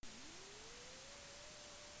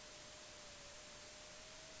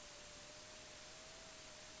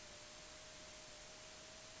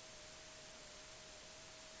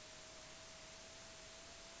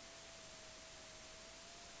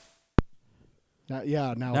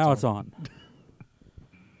Now it's on.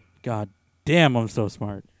 God damn, I'm so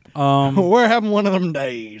smart. We're having one of them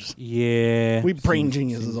days. Yeah. We brain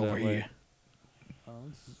geniuses over here.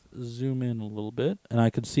 Let's zoom in a little bit, and I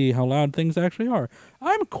can see how loud things actually are.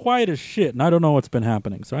 I'm quiet as shit, and I don't know what's been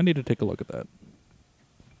happening, so I need to take a look at that.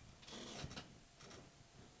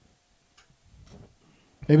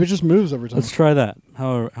 Maybe it just moves every time. Let's try that.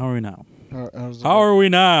 How are we now? How are we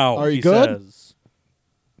now? Are you he good? Says.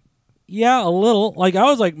 Yeah, a little. Like, I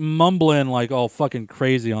was like mumbling like all fucking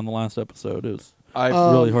crazy on the last episode. It was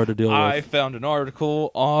really hard to deal with. I found an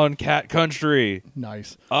article on Cat Country.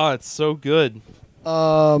 Nice. Oh, it's so good.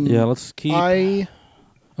 Yeah, let's keep. Oh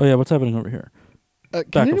yeah, what's happening over here?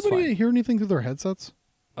 Can anybody hear anything through their headsets?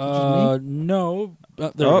 No.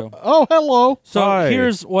 There we go. Oh, hello. So Hi.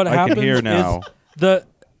 Here's what happens. I can hear now.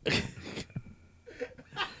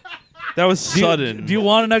 That was sudden. Do you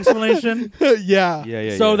want an explanation?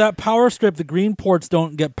 Yeah. So that power strip, the green ports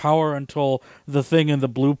don't get power until the thing in the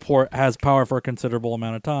blue port has power for a considerable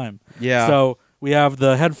amount of time. Yeah. So we have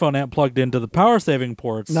the headphone amp plugged into the power saving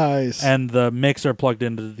ports. Nice. And the mixer plugged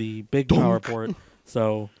into the big power port.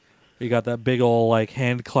 So you got that big old like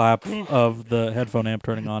hand clap of the headphone amp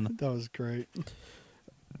turning on. That was great.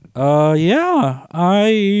 Yeah,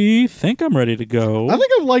 I think I'm ready to go. I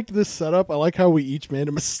think I've liked this setup. I like how we each made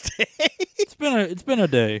a mistake. It's been a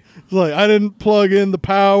day. It's like I didn't plug in the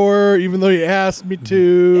power, even though you asked me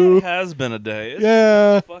to. It has been a day. It's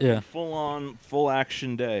Yeah. Full on, full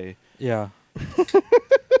action day. Yeah.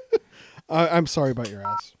 I'm sorry about your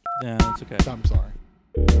ass. Yeah, that's okay. I'm sorry.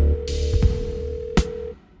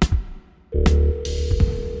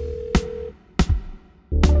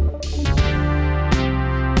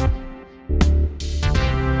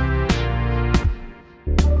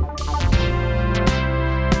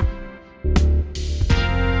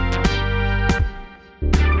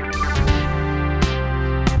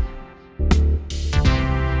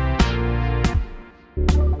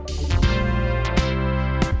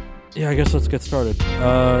 Yeah, I guess let's get started.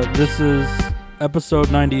 This is episode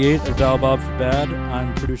 98 of Dial Bob for Bad.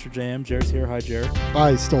 I'm producer JM. Jared's here. Hi, Jared.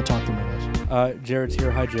 I still talk through my nose. Jared's here.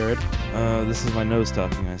 Hi, Jared. This is my nose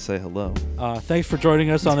talking. I say hello. Thanks for joining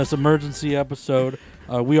us on this emergency episode.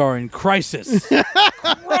 We are in crisis.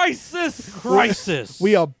 Crisis.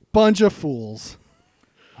 We a bunch of fools.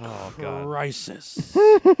 Oh, God. Crisis.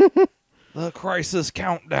 The crisis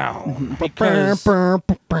countdown.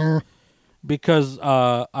 Because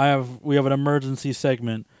we have an emergency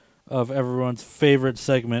segment of everyone's favorite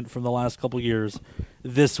segment from the last couple years,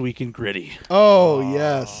 This Week in Gritty. Oh,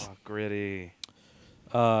 yes. Gritty.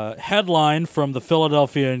 Headline from the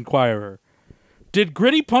Philadelphia Inquirer. Did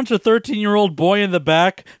Gritty punch a 13-year-old boy in the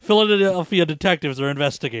back? Philadelphia detectives are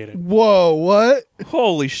investigating. Whoa, what?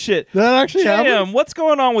 Holy shit. That actually happened? Jam, what's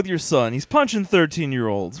going on with your son? He's punching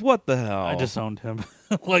 13-year-olds. What the hell? I disowned him.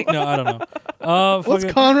 No, I don't know. What's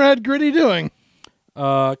Conrad Gritty doing?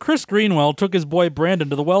 Chris Greenwell took his boy Brandon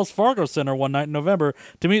to the Wells Fargo Center one night in November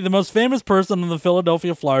to meet the most famous person on the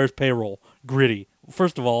Philadelphia Flyers payroll, Gritty.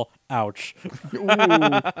 First of all, ouch. Ooh,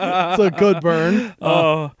 it's a good burn.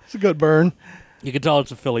 It's a good burn. You can tell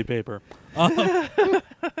it's a Philly paper.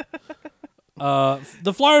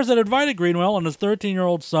 The Flyers had invited Greenwell and his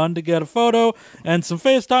 13-year-old son to get a photo and some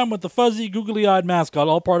FaceTime with the fuzzy, googly-eyed mascot,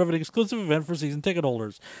 all part of an exclusive event for season ticket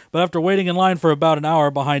holders. But after waiting in line for about an hour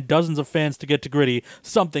behind dozens of fans to get to Gritty,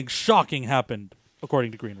 something shocking happened,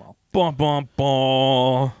 according to Greenwell. Bum, bum,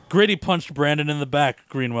 bum. Gritty punched Brandon in the back,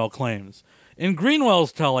 Greenwell claims. In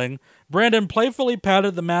Greenwell's telling, Brandon playfully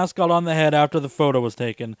patted the mascot on the head after the photo was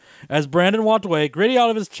taken. As Brandon walked away, Gritty got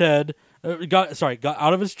out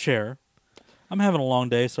of his chair. I'm having a long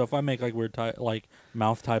day, so if I make like weird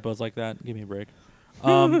mouth typos like that, give me a break.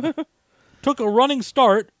 Took a running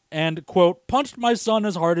start and, quote, punched my son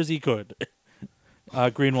as hard as he could,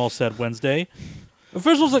 Greenwell said Wednesday.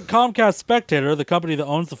 Officials at Comcast Spectator, the company that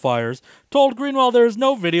owns the Flyers, told Greenwell there is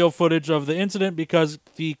no video footage of the incident because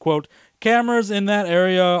the, quote, cameras in that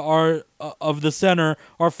area of the center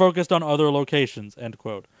are focused on other locations, end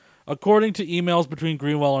quote. According to emails between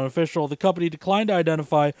Greenwell and an official, the company declined to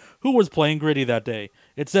identify who was playing Gritty that day.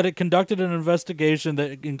 It said it conducted an investigation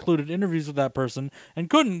that included interviews with that person and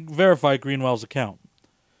couldn't verify Greenwell's account.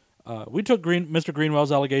 We took Mr.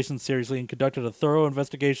 Greenwell's allegations seriously and conducted a thorough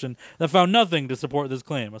investigation that found nothing to support this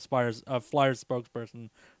claim, a Flyers spokesperson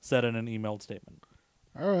said in an emailed statement.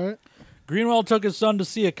 All right. Greenwell took his son to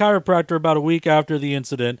see a chiropractor about a week after the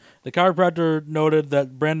incident. The chiropractor noted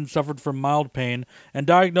that Brandon suffered from mild pain and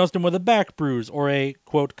diagnosed him with a back bruise or a,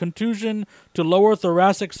 quote, contusion to lower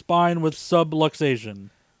thoracic spine with subluxation.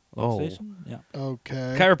 Luxation? Yeah.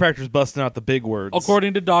 Okay. Chiropractor's busting out the big words.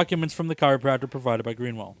 According to documents from the chiropractor provided by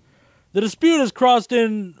Greenwell. The dispute has crossed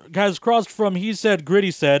from he said,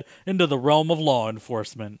 Gritty said, into the realm of law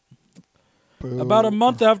enforcement. Boo. About a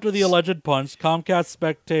month after the alleged punch, Comcast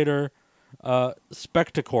Spectacor,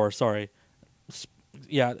 Spectacor.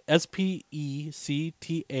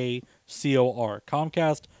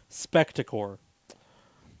 Comcast Spectacor.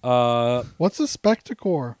 What's a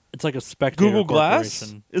spectacore? It's like a spectator Google Glass?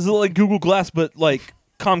 corporation. Is it like Google Glass, but like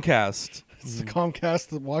Comcast? It's the Comcast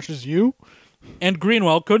that watches you? And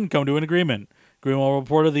Greenwell couldn't come to an agreement. Greenwell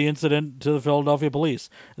reported the incident to the Philadelphia police.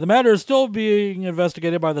 The matter is still being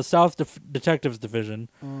investigated by the South Detectives Division.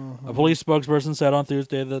 A police spokesperson said on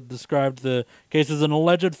Tuesday that described the case as an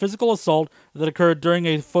alleged physical assault that occurred during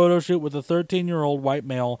a photo shoot with a 13-year-old white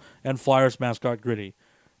male and Flyers mascot Gritty.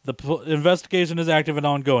 The investigation is active and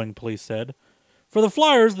ongoing, police said. For the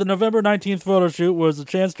Flyers, the November 19th photo shoot was a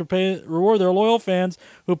chance to reward their loyal fans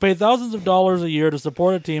who pay thousands of dollars a year to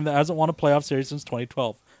support a team that hasn't won a playoff series since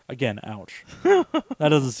 2012. Again, ouch. That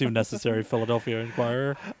doesn't seem necessary, Philadelphia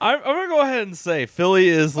Inquirer. I'm going to go ahead and say Philly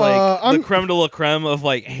is like the creme de la creme of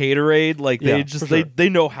like haterade. Like they just they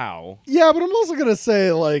know how. Yeah, but I'm also gonna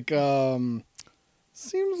say like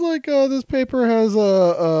seems like this paper has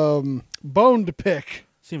a bone to pick.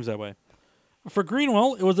 Seems that way. For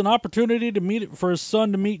Greenwell, it was an opportunity for his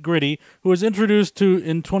son to meet Gritty, who was introduced to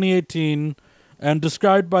in 2018 and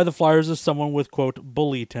described by the Flyers as someone with, quote,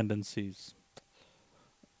 bully tendencies.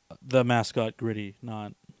 The mascot Gritty,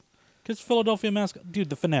 not... Because Philadelphia mascot...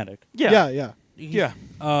 Dude, the fanatic. Yeah.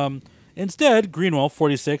 Instead, Greenwell,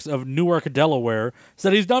 46, of Newark, Delaware,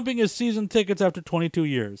 said he's dumping his season tickets after 22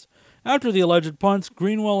 years. After the alleged punch,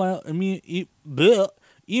 Greenwell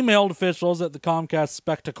emailed officials at the Comcast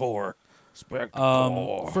Spectacor.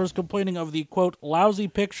 First complaining of the, quote, lousy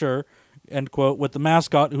picture, end quote, with the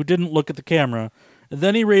mascot who didn't look at the camera. And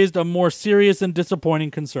then he raised a more serious and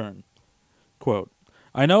disappointing concern. Quote,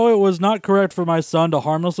 I know it was not correct for my son to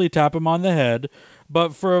harmlessly tap him on the head,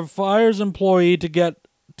 but for a Flyers employee to get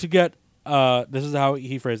this is how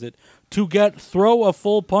he phrased it, throw a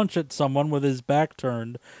full punch at someone with his back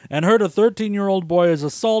turned and hurt a 13-year-old boy is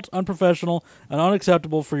assault, unprofessional, and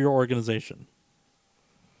unacceptable for your organization.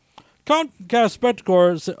 Comcast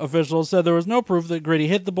Spectacor officials said there was no proof that Gritty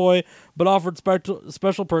hit the boy, but offered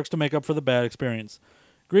special perks to make up for the bad experience.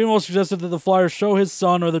 Greenwell suggested that the Flyers show his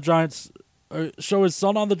son on the Giants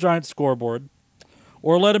scoreboard,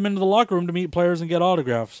 or let him into the locker room to meet players and get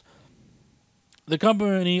autographs. The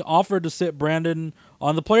company offered to sit Brandon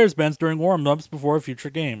on the players' bench during warm-ups before a future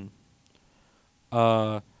game.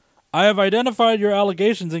 I have identified your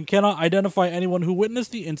allegations and cannot identify anyone who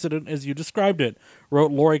witnessed the incident as you described it,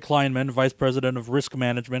 wrote Lori Kleinman, Vice President of Risk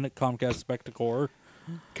Management at Comcast Spectacor.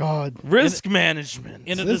 God. Risk management.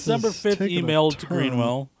 In a This December is 5th taking a email to turn.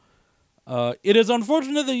 Greenwell, it is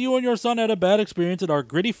unfortunate that you and your son had a bad experience at our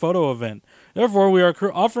Gritty photo event. Therefore, we are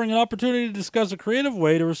offering an opportunity to discuss a creative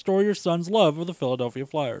way to restore your son's love of the Philadelphia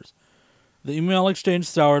Flyers. The email exchange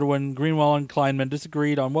soured when Greenwell and Kleinman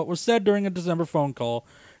disagreed on what was said during a December phone call.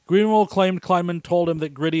 Greenwell claimed Kleinman told him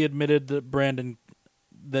that Gritty admitted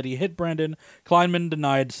that he hit Brandon. Kleinman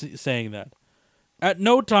denied saying that. At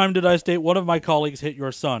no time did I state one of my colleagues hit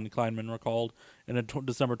your son, Kleinman recalled in a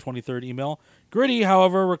December 23rd email. Gritty,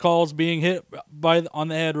 however, recalls being hit on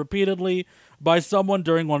the head repeatedly by someone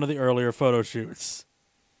during one of the earlier photo shoots.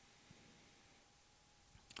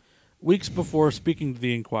 Weeks before speaking to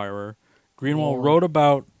the Inquirer, Greenwell wrote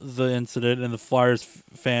about the incident in the Flyers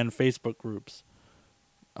fan Facebook groups.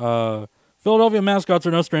 Philadelphia mascots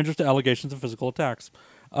are no strangers to allegations of physical attacks.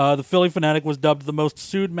 The Philly Fanatic was dubbed the most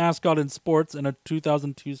sued mascot in sports in a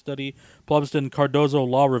 2002 study published in Cardozo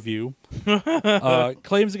Law Review.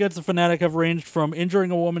 Claims against the Fanatic have ranged from injuring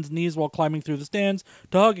a woman's knees while climbing through the stands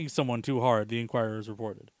to hugging someone too hard, the Inquirer has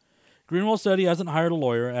reported. Greenwell said he hasn't hired a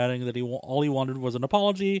lawyer, adding that all he wanted was an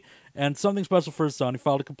apology and something special for his son. He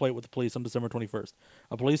filed a complaint with the police on December 21st.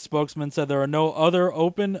 A police spokesman said there are no other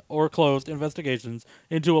open or closed investigations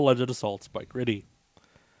into alleged assaults by Gritty.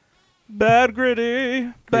 Bad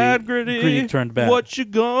Gritty. Bad Gritty. Gritty turned bad. What you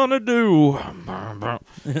gonna do?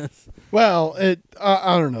 Well,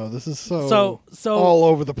 I don't know. This is so all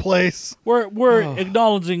over the place. We're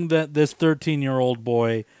acknowledging that this 13-year-old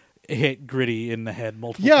boy hit Gritty in the head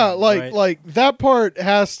multiple times. Yeah, like that part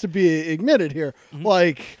has to be admitted here. Mm-hmm.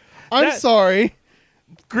 Like, I'm sorry.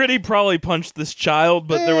 Gritty probably punched this child,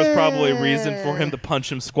 but there was probably a reason for him to punch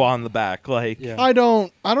him squat in the back. Like, Yeah. I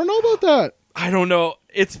don't know about that. I don't know.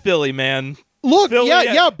 It's Philly, man. Look, Philly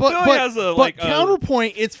but has a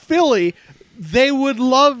counterpoint. It's Philly. They would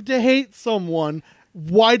love to hate someone.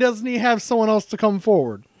 Why doesn't he have someone else to come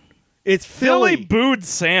forward? It's Philly Philly. booed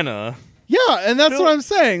Santa. Yeah, and that's what I'm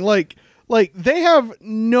saying. Like they have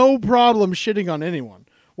no problem shitting on anyone.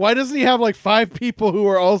 Why doesn't he have like 5 people who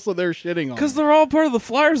are also there shitting on? Because they're all part of the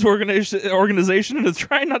Flyers organization and is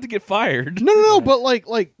trying not to get fired. No. But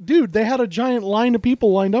like, dude, they had a giant line of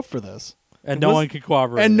people lined up for this, and no one can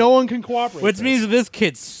cooperate. and no one can cooperate. Which means this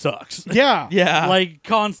kid sucks. yeah, Yeah. Like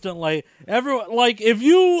constantly, everyone. Like if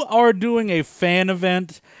you are doing a fan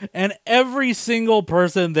event and every single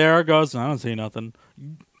person there goes, I don't see nothing.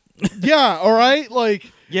 yeah. All right, like.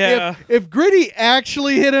 Yeah. If Gritty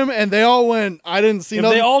actually hit him and they all went, I didn't see If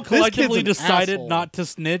nothing. they all this kid's collectively an decided asshole. not to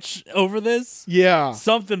snitch over this, Yeah.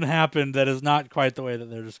 something happened that is not quite the way that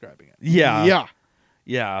they're describing it. Yeah. Yeah.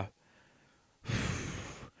 Yeah.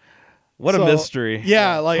 What So, a mystery.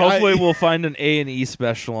 yeah, like, hopefully we'll find an A&E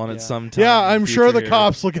special on it sometime. Yeah, in the I'm sure the future.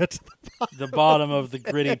 cops will get to The bottom of the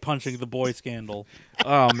Gritty punching the boy scandal.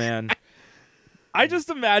 Oh man. I just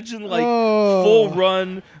imagine like Oh. full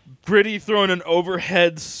run Gritty throwing an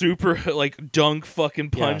overhead super like dunk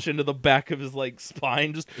fucking punch into the back of his like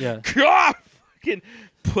spine, just fucking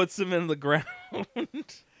puts him in the ground.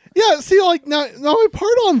 Yeah, see, like, now my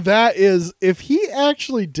part on that is if he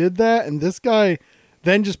actually did that and this guy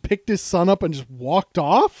then just picked his son up and just walked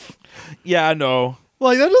off, Yeah, I know.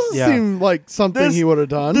 like, that doesn't Yeah. seem like something This- he would have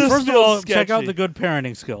done. this- First of feels all, check out sketchy. the good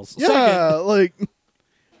parenting skills. yeah, Second, like,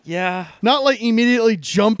 Yeah. not like immediately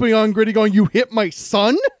jumping on Gritty going, you hit my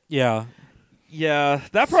son? yeah. Yeah,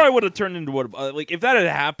 that probably would have turned into what like if that had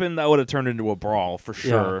happened, that would have turned into a brawl for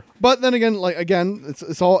sure. But then again, like, again,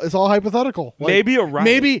 it's all hypothetical. Like, Maybe a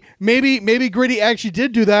riot. Maybe Gritty actually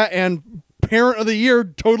did do that and Parent of the Year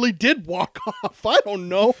totally did walk off. I don't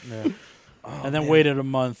know. Yeah. And then waited a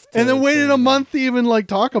month. And then waited to- a month to even like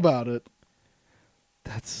talk about it.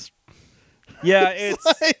 That's Yeah, it's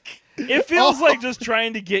Like, it feels like just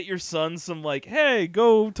trying to get your son some like, hey,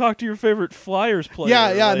 go talk to your favorite Flyers player.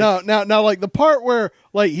 yeah, like, now like the part where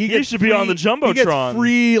like he gets should be on the He Jumbotron. gets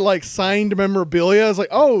free like signed memorabilia. It's like,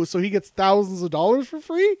 oh, so he gets thousands of dollars for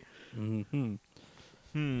free? Mhm.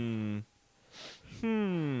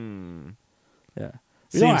 Yeah.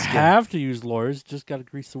 You Seems don't good. have to use lawyers. Just got to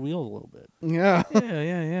grease the wheels a little bit. Yeah.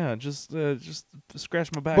 Yeah. Just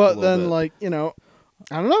scratch my back. a But little then bit. like, I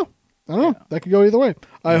don't know. That could go either way.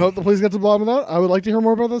 I hope the police get to the bottom of that. I would like to hear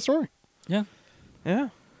more about that story. Yeah. yeah.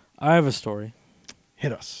 I have a story.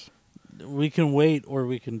 Hit us. We can wait or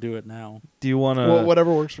we can do it now. Do you want to Well,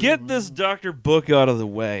 whatever works for you. get this Dr. Book out of the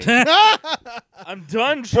way? I'm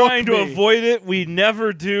done trying to me. avoid it. We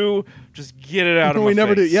never do. Just get it out of my We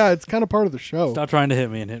never do. face. Yeah, it's kind of part of the show. Stop trying to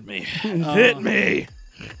hit me and hit me. Hit me.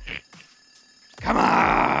 Come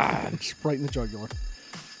on. Just right in the jugular.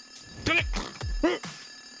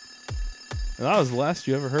 And that was the last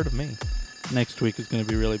you ever heard of me. Next week is going to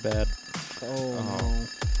be really bad. Oh.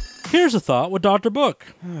 Here's a thought with Dr. Book.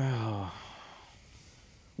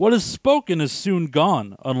 What is spoken is soon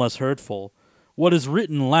gone, unless hurtful. What is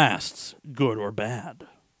written lasts, good or bad.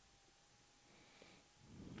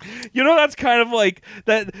 You know, that's kind of like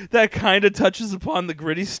that kind of touches upon the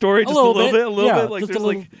Gritty story just a little little bit. bit, a little Yeah, bit. Like just a there's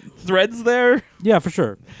little- like threads there. Yeah, for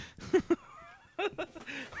sure.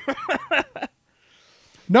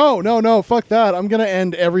 No, fuck that. I'm going to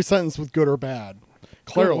end every sentence with good or bad.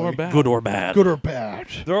 Clearly. Good or bad. Good or bad. Good or bad.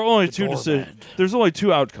 There are only two or decisions. bad. There's only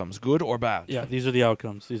two outcomes: good or bad. Yeah, these are the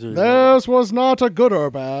outcomes. These are This was not a good or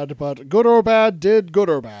bad, but good or bad did good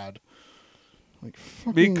or bad. Like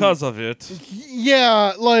fucking, Because of it,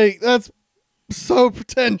 yeah, like that's so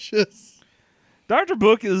pretentious. Dr.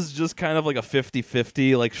 Book is just kind of like a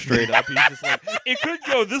 50-50, like straight up. He's just like, it could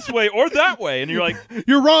go this way or that way, and you're like,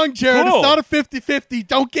 You're wrong, Jared. Cool. It's not a 50-50.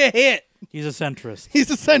 Don't get hit. He's a centrist. He's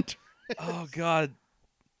a center. oh god.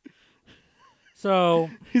 So,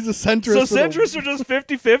 He's a centrist. So centrists are just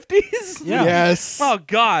 50-50s? yeah. Yes. Oh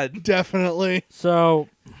god. Definitely. So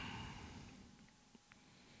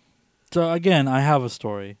again, I have a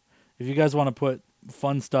story. If you guys want to put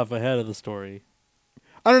fun stuff ahead of the story.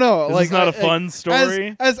 I don't know. This like is not a I- fun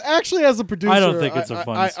story. As actually as a producer, I don't think it's a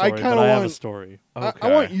fun story, kinda but I have a want- story. Okay.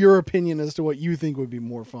 I want your opinion as to what you think would be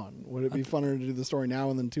more fun. Would it be funner to do the story now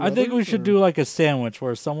and then two? I think we others, should or- do like a sandwich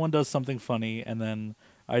where someone does something funny and then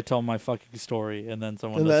I tell my fucking story and then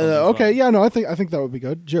someone And does then, something okay, funny. yeah, no, I think that would be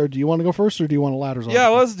good. Jared, do you want to go first, or do you want a ladders on? Yeah,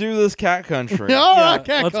 let's do this cat country. All Yeah, right,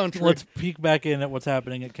 cat country. Let's peek back in at what's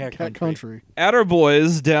happening at Cat cat country. Atter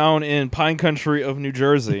boys down in Pine Country of New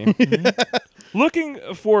Jersey looking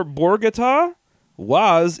for Borgata.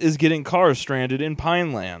 Waz is getting cars stranded in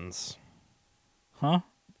Pinelands. Huh?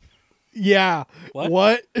 Yeah.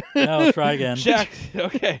 What? No, try again. Check.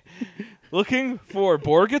 Okay. Looking for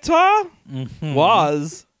Borgata. Mhm.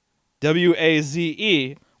 Waz.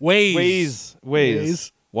 Waze. Waze.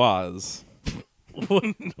 Was. Was.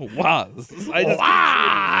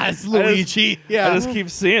 Luigi. I just keep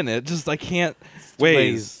seeing it. Just I can't.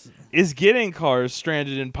 Waze is getting cars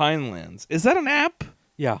stranded in Pinelands. Is that an app?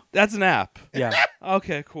 Yeah. That's an app. Yeah.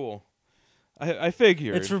 Okay, cool. I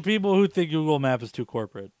figured. It's for people who think Google Map is too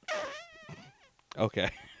corporate. Okay.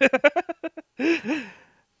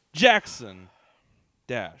 Jackson.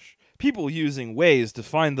 People using Waze to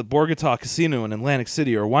find the Borgata Casino in Atlantic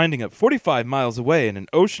City are winding up 45 miles away in an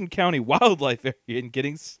Ocean County wildlife area and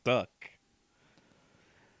getting stuck.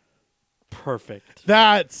 Perfect.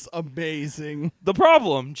 That's amazing. The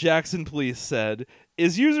problem, Jackson police said,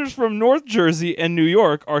 is users from North Jersey and New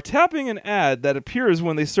York are tapping an ad that appears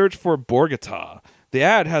when they search for Borgata. The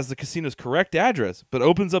ad has the casino's correct address, but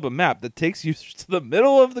opens up a map that takes users to the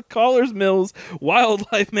middle of the Collars Mills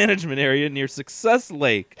Wildlife Management Area near Success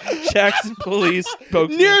Lake. Jackson police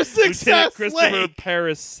spokesman Near Success Lieutenant Christopher Lake.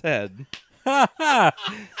 Paris said.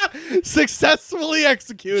 Successfully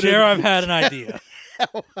executed. Jer, I've had an idea.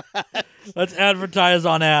 Let's advertise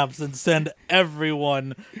on apps and send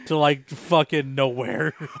everyone to like fucking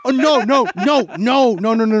nowhere. Oh no.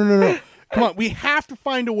 Come on, we have to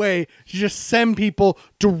find a way to just send people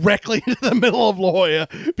directly into the middle of La Jolla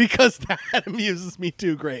because that amuses me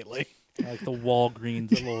too greatly. Like the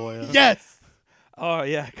Walgreens of La Jolla. Yes. Oh,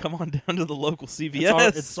 yeah, come on down to the local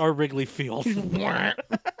CVS. It's our Wrigley Field.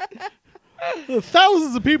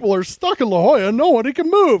 Thousands of people are stuck in La Jolla. Nobody can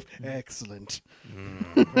move. Excellent.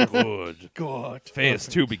 Good. Phase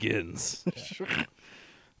 2 begins.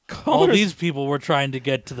 All these people were trying to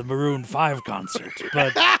get to the Maroon 5 concert,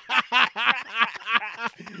 but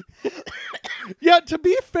Yeah, to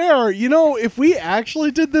be fair, if we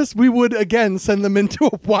actually did this, we would again send them into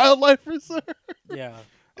a wildlife reserve. yeah.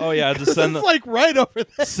 Oh, yeah, just send them. Like right over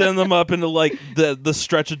there. Send them up into like the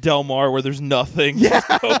stretch of Del Mar where there's nothing. Yeah.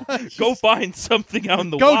 Go find something out in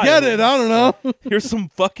the Go wild. get it. I don't know. Here's some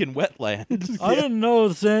fucking wetland. I didn't know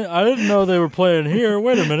they were playing here.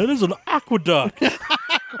 Wait a minute, it's an aqueduct.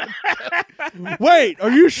 Wait, are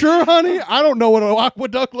you sure, honey? I don't know what an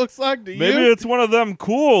aqueduct looks like. Do you? Maybe it's one of them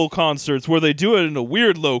cool concerts where they do it in a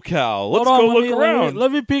weird locale. Let's Hold on, go look around.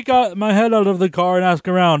 Let me peek out my head out of the car and ask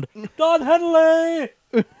around. Don Henley!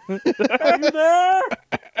 Are you there?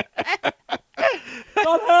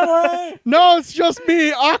 Don Henley! No, it's just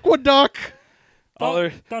me, Aqueduct.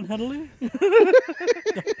 Don Henley?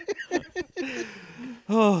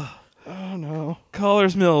 Oh no.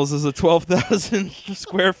 Collars Mills is a 12,000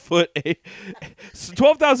 square foot,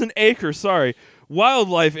 12,000 acre,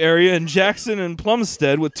 wildlife area in Jackson and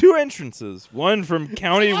Plumstead with two entrances, one from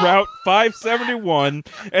County Route 571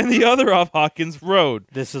 and the other off Hawkins Road.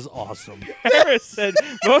 This is awesome. Harris said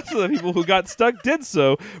most of the people who got stuck did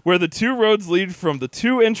so where the two roads lead from the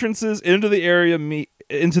two entrances into the area meet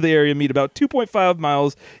about 2.5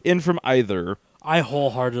 miles in from either. I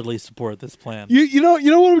wholeheartedly support this plan. You know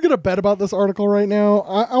what I'm gonna bet about this article right now?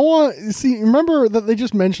 I want see. Remember that they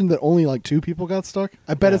just mentioned that only like 2 people got stuck.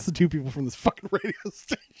 I bet it's the 2 people from this fucking radio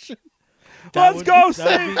station. Let's go see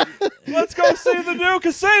the new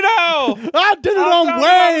casino. I did it on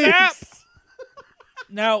Waze.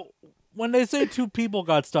 Now, when they say 2 people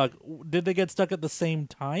got stuck, did they get stuck at the same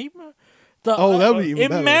time? That would be even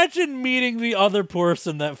better. Imagine meeting the other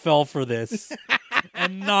person that fell for this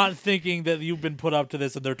and not thinking that you've been put up to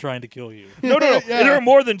this and they're trying to kill you. No. Yeah. There are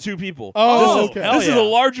more than 2 people. Oh, okay. Hell This is yeah. a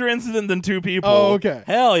larger incident than 2 people. Oh, okay.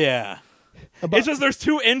 Hell yeah. It's just there's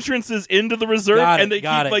 2 entrances into the reserve and they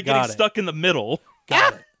keep getting stuck in the middle.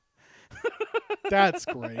 Got it. That's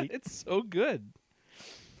great. It's so good.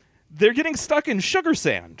 They're getting stuck in sugar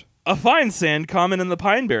sand, a fine sand common in the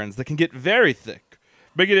Pine Barrens that can get very thick,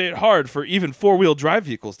 making it hard for even 4-wheel drive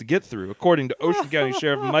vehicles to get through, according to Ocean County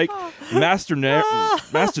Sheriff Mike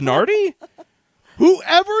Mastinardi.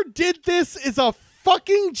 Whoever did this is a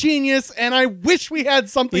fucking genius, and I wish we had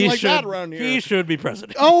something that around here. He should be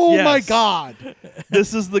president. Oh Yes. my god.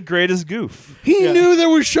 This is the greatest goof. He knew there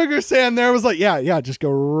was sugar sand there. Was like, yeah, just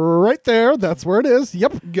go right there. That's where it is.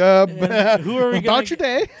 Yep. Who are we about your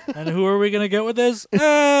day? And who are we going to get with this?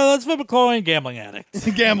 Let's flip a coin. Gambling addicts.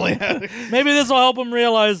 Gambling addict. Maybe this will help them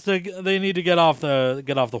realize they need to get off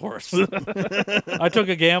the horse. I took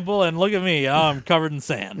a gamble, and look at me. I'm covered in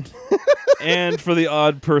sand. And for the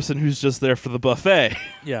odd person who's just there for the buffet.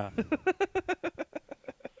 Yeah.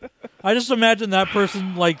 I just imagine that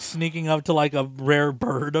person like sneaking up to like a rare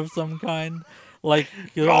bird of some kind. Like,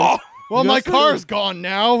 Well, my guess car's gone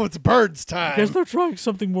now. It's bird's I guess time. they're trying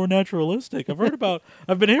something more naturalistic. I've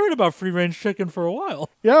been hearing about free range chicken for a while.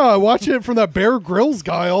 Yeah, I watch it from that Bear Grylls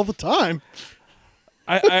guy all the time.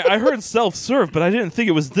 I heard self-serve, but I didn't think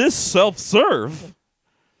it was this self-serve.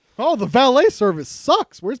 Oh, the valet service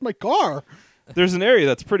sucks. Where's my car? There's an area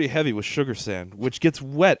that's pretty heavy with sugar sand, which gets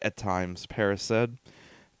wet at times, Paris said.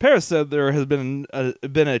 Paris said there has been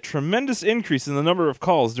a tremendous increase in the number of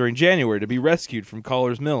calls during January to be rescued from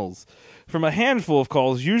Collars Mills. From a handful of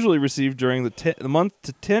calls usually received during the month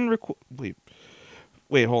to 10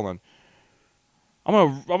 Wait, hold on.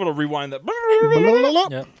 I'm gonna rewind that.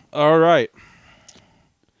 Yep. All right.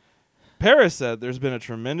 Paris said there's been a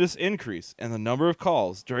tremendous increase in the number of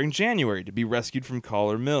calls during January to be rescued from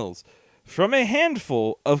Collar Mills. From a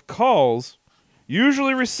handful of calls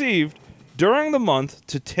usually received during the month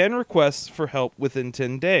to 10 requests for help within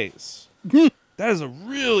 10 days. That is a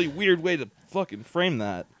really weird way to fucking frame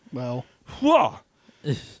that. Well, Whoa.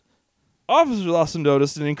 Officers also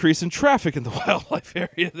noticed an increase in traffic in the wildlife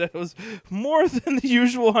area that was more than the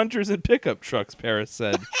usual hunters and pickup trucks, Paris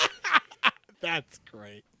said. that's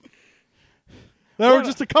great. There were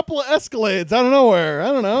just a couple of Escalades out of nowhere.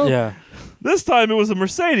 I don't know. Yeah. This time it was a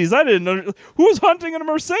Mercedes. I didn't know. Who's hunting in a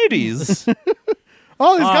Mercedes?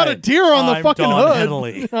 Oh, he's got a deer on the I'm fucking Don hood.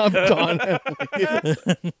 Henley. I'm Don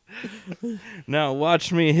Henley. Now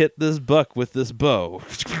watch me hit this buck with this bow.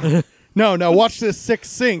 No, watch this sick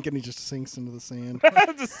sink, and he just sinks into the sand.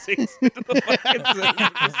 Just sinks into the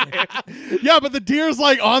fucking sand. Yeah, but the deer's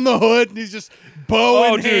like on the hood, and he's just bow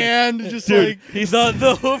Oh, in dude. hand, just Dude, like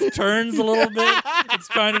The hoof turns a little bit. It's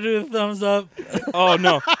trying to do the thumbs up. Oh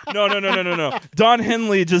no. Don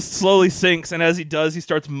Henley just slowly sinks, and as he does, he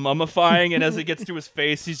starts mummifying, and as it gets to his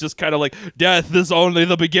face, he's just kind of like, death is only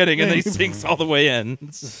the beginning, and then he sinks all the way in.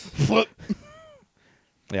 flip.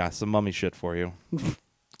 Yeah, some mummy shit for you.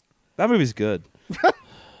 That movie's good.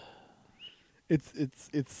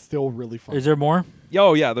 It's still really fun. Is there more?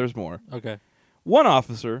 Oh yeah, there's more. Okay. One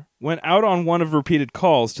officer went out on one of repeated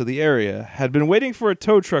calls to the area, had been waiting for a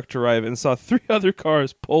tow truck to arrive, and saw 3 other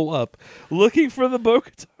cars pull up, looking for the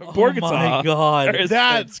Borgata. Oh my God.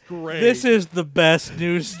 That's great. This is the best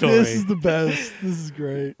news story. This is the best. This is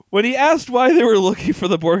great. When he asked why they were looking for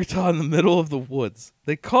the Borgata in the middle of the woods,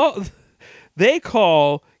 they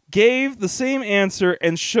gave the same answer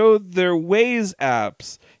and showed their Waze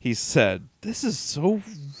apps, he said. This is so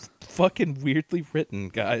fucking weirdly written,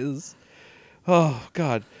 guys. Oh,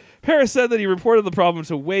 God. Paris said that he reported the problem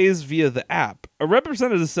to Waze via the app. A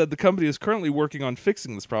representative said the company is currently working on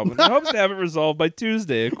fixing this problem and hopes to have it resolved by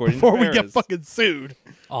Tuesday, according Before to we Paris. get fucking sued.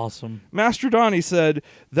 Awesome. Mastrodani said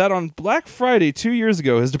that on Black Friday 2 years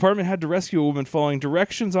ago, his department had to rescue a woman following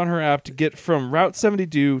directions on her app to get from Route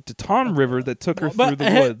 72 to Tom River that took her through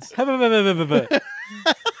the woods.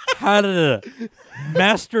 How did it?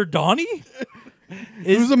 Master Donnie?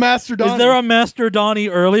 Who's a Master Donnie? Is there a Master Donnie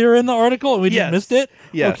earlier in the article and we Yes. just missed it?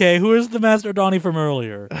 Yes. Okay, who is the Master Donnie from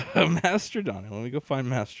earlier? Mastrodani. Let me go find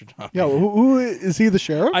Mastrodani. Yeah, who is he? The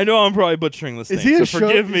sheriff? I know I'm probably butchering this Is name, he a so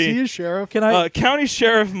forgive Is me. he a sheriff? Can I? County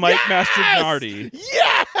Sheriff Mike Mastronardi.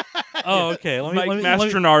 Yeah. Oh, okay. Mike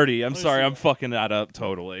Mastronardi. I'm sorry, I'm fucking that up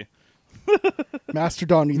totally. Master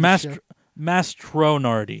Donnie. Mastronardi.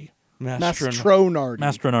 Mastronardi.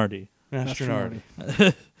 Mastronardi.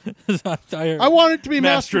 Mastronardi. I want it to be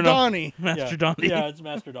Master Mastrono- Donnie. Mastrodani. Yeah, it's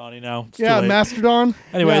Master Donnie now. It's too Yeah, late. Mastodon.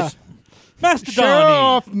 Anyways, Yeah. Master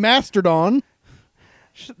Donnie. Sheriff Mastodon.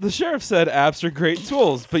 The sheriff said apps are great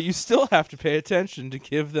tools, but you still have to pay attention to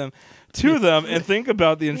give them to them and think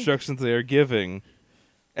about the instructions they are giving.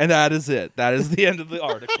 And that is it. That is the end of the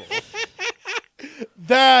article.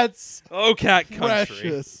 That's Oh, cat country.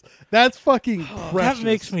 precious. That's fucking precious. That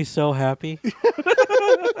makes me so happy.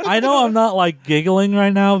 I know I'm not like giggling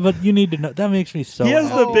right now, but you need to know that makes me so He has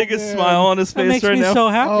happy. the biggest man. smile on his That face makes right me now. so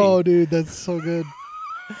happy. Oh, dude, that's so good.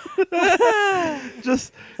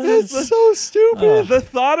 Just That's so stupid. the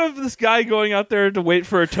thought of this guy going out there to wait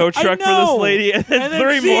for a tow truck for know. this lady, and then,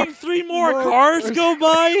 seeing three more. three more cars go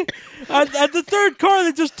by. At the third car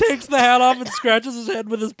that just takes the hat off and scratches his head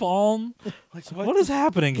with his palm. Like, What is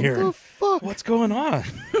happening What here? the fuck? What's going on?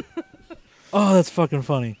 Oh, that's fucking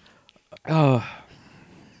funny. Oh,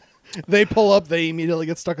 They pull up, they immediately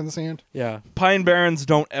get stuck in the sand. yeah. Pine Barrens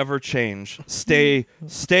don't ever change. Stay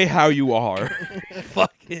how you are.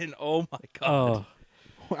 Fucking oh my god.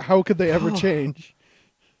 Oh, How could they ever change?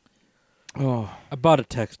 Oh, I bought a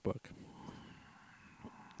textbook.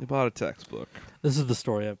 you bought a textbook. This is the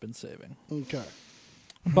story I've been saving. Okay.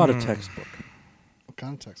 I bought a textbook. What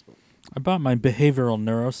kind of textbook? I bought my behavioral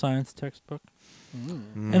neuroscience textbook.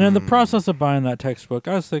 And in the process of buying that textbook,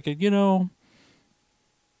 I was thinking, I'm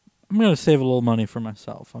going to save a little money for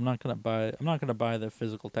myself. I'm not going to buy their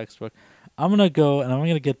physical textbook. I'm going to go and I'm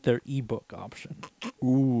going to get their ebook option.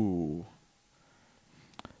 Ooh.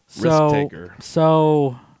 So, Risk taker.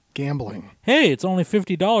 So Gambling. Hey, it's only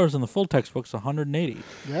 $50 and the full textbook's $180.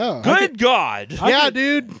 Yeah. Good God.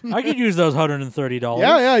 Dude. I could use those $130.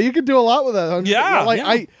 Yeah, you could do a lot with that. Yeah.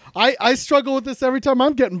 Like Yeah. I struggle with this every time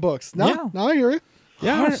I'm getting books. No, I hear you.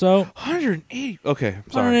 Yeah, so 180. Okay,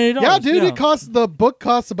 sorry. $180. Yeah, dude, the book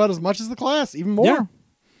costs about as much as the class, even more. Yeah.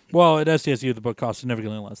 Well, at SDSU, the book costs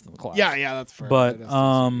significantly less than the class. Yeah, that's fair. But,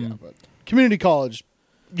 But community college.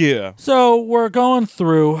 Yeah. So we're going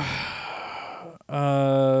through.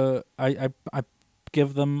 I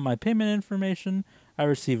give them my payment information. I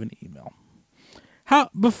receive an email.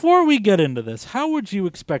 Before we get into this, how would you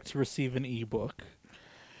expect to receive an ebook?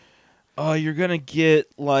 You're gonna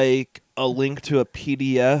get like a link to a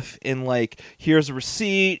PDF and like here's a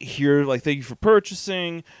receipt. Here, like thank you for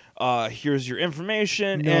purchasing. Here's your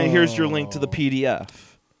information and here's your link to the PDF.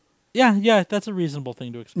 Yeah, that's a reasonable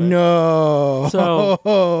thing to expect. No.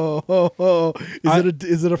 So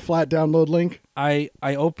is it a flat download link? I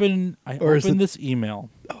open this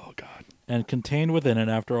email. Oh God. And contained within it,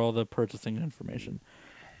 after all the purchasing information,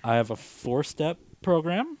 I have a 4-step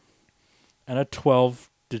program and a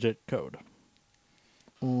 12-digit code.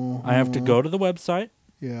 I have to go to the website.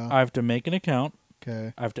 Yeah. I have to make an account.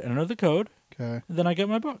 Okay. I have to enter the code. Okay. Then I get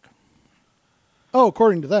my book. Oh,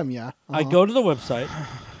 according to them, yeah. I go to the website.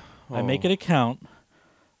 I make an account.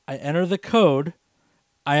 I enter the code.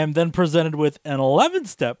 I am then presented with an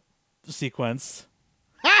 11-step sequence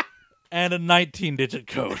and a 19-digit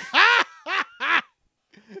code.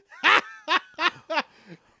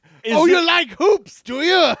 You like hoops, do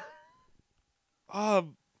you?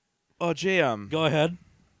 JM. Go ahead.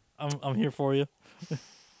 I'm here for you.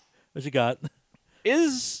 What you got?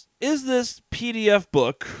 Is this PDF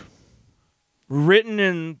book written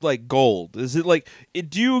in like gold? Is it like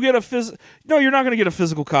do you get a No, you're not going to get a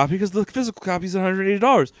physical copy because the physical copy is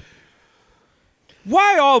 $180.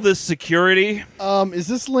 Why all this security? Is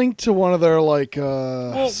this linked to one of their like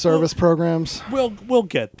service programs? We'll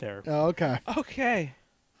get there. Oh, okay. Okay.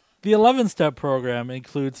 The 11-step program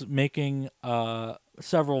includes making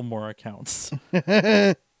several more accounts.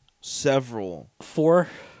 Several. 4.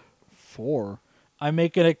 I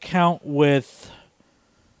make an account with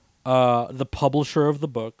the publisher of the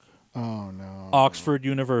book. Oh no. Oxford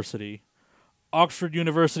University. Oxford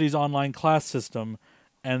University's online class system,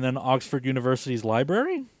 and then Oxford University's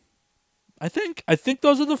library. I think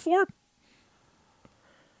those are the 4.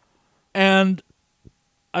 And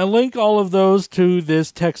I link all of those to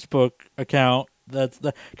this textbook account.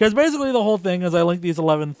 Because basically the whole thing is I link these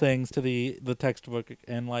 11 things to the textbook,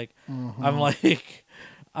 and like I'm like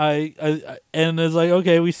I and it's like,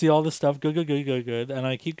 okay, we see all this stuff, good, and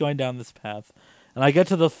I keep going down this path, and I get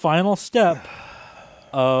to the final step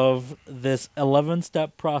of this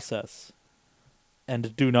 11-step process,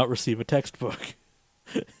 and do not receive a textbook.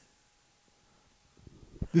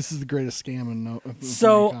 This is the greatest scam in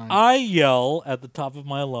So mankind. I yell at the top of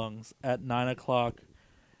my lungs at 9:00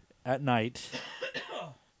 at night,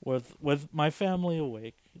 with my family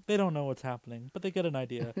awake. They don't know what's happening, but they get an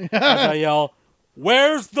idea. As I yell,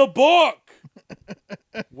 "Where's the book?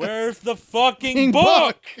 Where's the fucking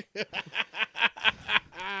book?"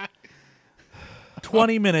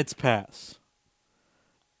 20 minutes pass.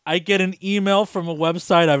 I get an email from a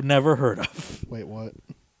website I've never heard of. Wait, what?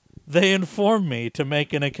 They inform me to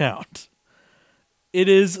make an account. It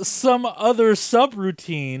is some other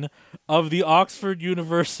subroutine of the Oxford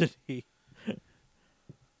University.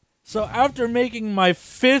 So after making my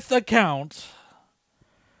 5th account,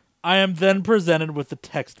 I am then presented with the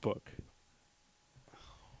textbook.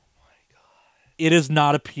 Oh my God. It is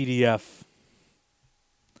not a PDF.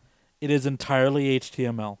 It is entirely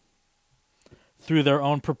HTML. Through their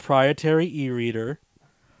own proprietary e-reader,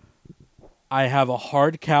 I have a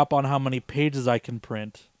hard cap on how many pages I can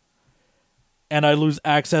print, and I lose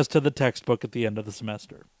access to the textbook at the end of the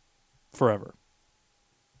semester. Forever.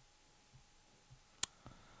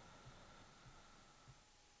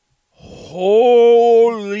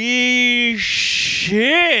 Holy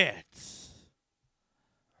shit!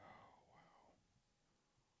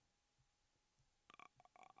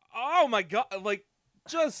 Oh my God! Like,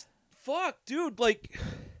 just fuck, dude! Like,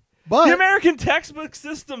 But the American textbook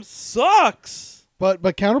system sucks.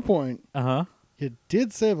 but counterpoint, Uh-huh. you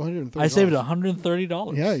did save $130. I saved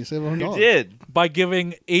 $130. Yeah, you saved $100. You did. By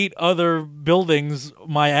giving 8 other buildings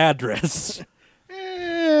my address.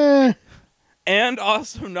 Eh. And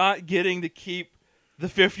also not getting to keep the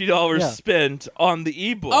 $50 Yeah. spent on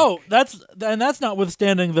the ebook. Oh, that's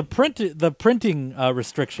notwithstanding the printing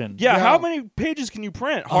restriction. yeah. Yeah. How many pages can you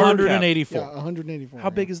print? Hardcap. 184. Yeah, 184. How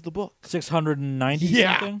big is the book? 690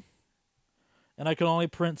 Yeah. something. And I can only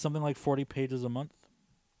print something like 40 pages a month.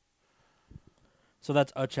 So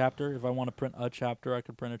that's a chapter. If I want to print a chapter, I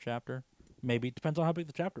could print a chapter. Maybe. Depends on how big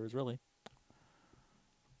the chapter is, really.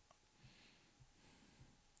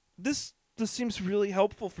 This seems really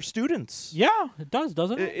helpful for students. Yeah, it does,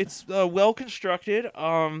 doesn't it? It's well constructed.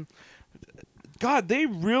 God, they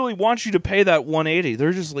really want you to pay that $180.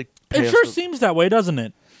 They're just like, It sure seems that way, doesn't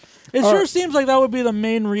it? It sure seems like that would be the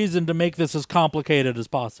main reason to make this as complicated as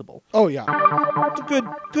possible. Oh yeah. it's a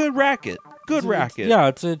good racket. Good racket. Yeah,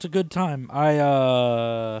 it's a good time.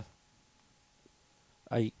 I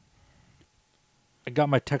got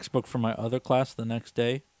my textbook from my other class the next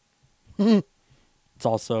day. It's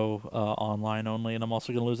also online only, and I'm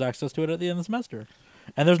also going to lose access to it at the end of the semester.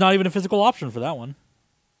 And there's not even a physical option for that one.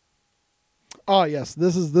 Oh yes,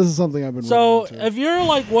 this is something I've been. So looking into. if you're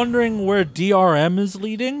like wondering where DRM is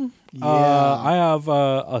leading, I have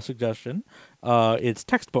a suggestion. It's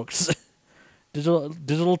textbooks.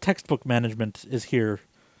 Digital textbook management is here.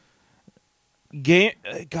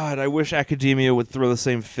 God, I wish academia would throw the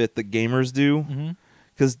same fit that gamers do.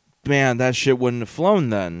 Because, man, that shit wouldn't have flown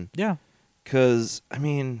then. Yeah. Because, I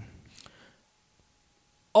mean...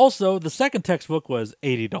 Also, the second textbook was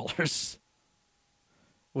 $80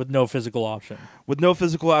 with no physical option. With no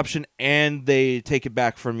physical option, and they take it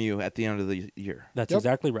back from you at the end of the year. That's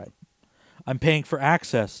exactly right. I'm paying for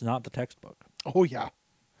access, not the textbook. Oh yeah.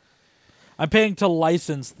 I'm paying to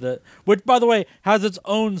license which, by the way, has its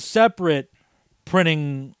own separate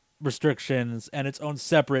printing restrictions and its own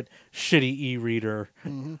separate shitty e-reader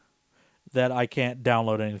that I can't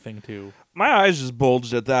download anything to. My eyes just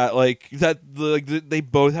bulged at that. They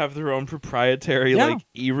both have their own proprietary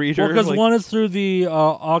e-reader. Well, because one is through the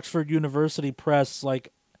Oxford University Press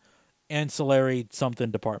ancillary something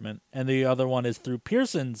department, and the other one is through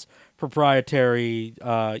Pearson's proprietary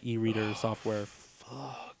e-reader software.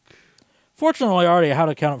 Fuck. Fortunately, I already had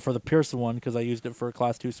to account for the Pearson one because I used it for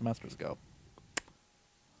class 2 semesters ago.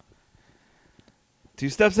 2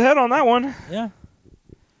 steps ahead on that one. Yeah.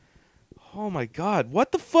 Oh my God!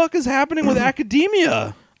 What the fuck is happening with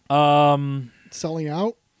academia? Selling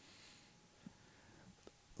out.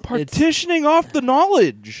 Partitioning off the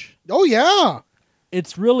knowledge. Oh yeah.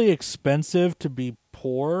 It's really expensive to be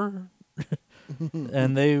poor,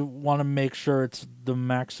 and they want to make sure it's the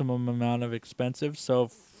maximum amount of expensive. So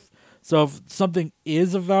if something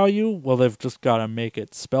is of value, well, they've just got to make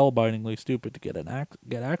it spellbindingly stupid to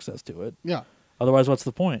get access to it. Yeah. Otherwise, what's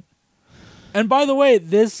the point? And by the way,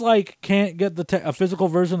 this can't get a physical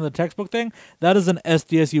version of the textbook thing. That is an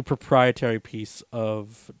SDSU proprietary piece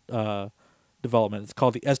of development. It's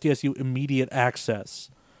called the SDSU Immediate Access.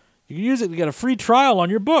 You can use it to get a free trial on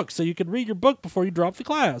your book, so you can read your book before you drop the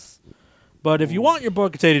class. But if you want your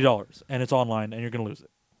book, it's $80, and it's online, and you're going to lose it.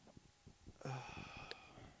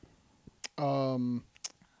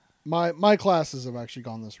 My classes have actually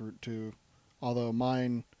gone this route too, although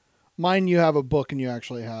mine you have a book and you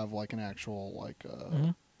actually have an actual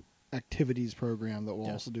activities program that will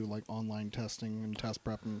also do online testing and test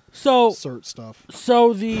prep and cert stuff.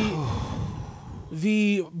 So the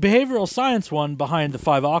behavioral science one behind the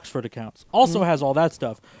 5 Oxford accounts also has all that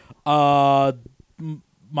stuff. My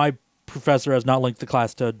professor has not linked the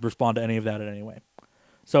class to respond to any of that in any way.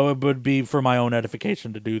 So it would be for my own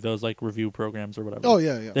edification to do those review programs or whatever. Oh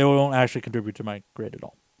yeah. They won't actually contribute to my grade at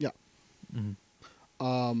all. Yeah.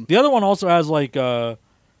 The other one also has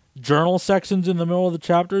journal sections in the middle of the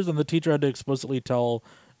chapters, and the teacher had to explicitly tell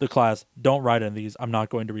the class, "Don't write in these. I'm not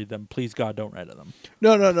going to read them. Please God, don't write in them."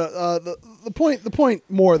 No. The point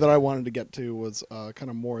more that I wanted to get to was kind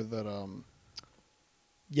of more that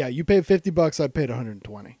you paid $50. I paid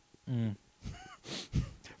 $120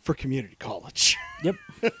 for community college. Yep.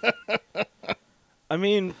 I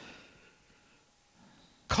mean,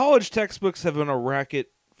 college textbooks have been a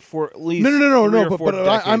racket for at least no.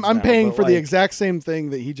 But I'm now, paying for the exact same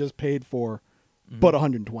thing that he just paid for, but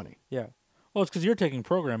 $120. Yeah. Well, it's because you're taking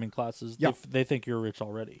programming classes. Yeah. They think you're rich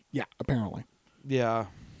already. Yeah, apparently. Yeah.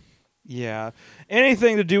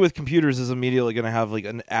 Anything to do with computers is immediately going to have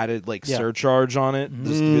an added surcharge on it,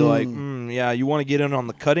 just to be like, you want to get in on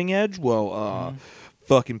the cutting edge? Well,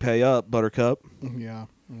 fucking pay up, Buttercup. Yeah,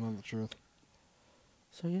 that's the truth.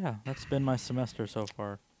 So yeah, that's been my semester so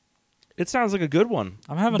far. It sounds like a good one.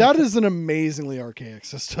 That is an amazingly archaic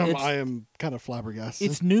system. I am kind of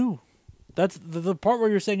flabbergasted. It's new. That's the part where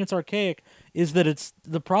you're saying it's archaic is that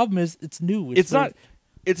the problem is it's new. It's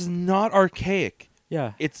not archaic.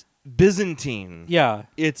 Yeah. It's Byzantine. Yeah.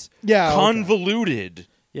 It's Yeah, convoluted.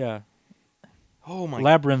 Yeah. Oh my.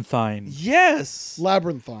 Labyrinthine. Yes.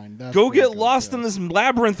 Labyrinthine. That's Go pretty get good, lost yes. in this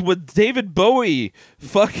labyrinth with David Bowie.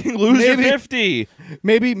 Fucking lose your 50.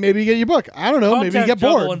 Maybe you get your book. I don't know. Maybe you get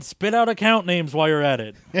Juggle bored. and spit out account names while you're at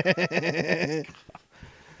it.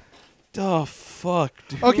 Oh fuck,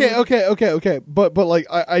 dude. Okay. But like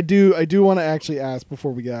I do want to actually ask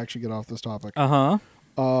before we actually get off this topic. How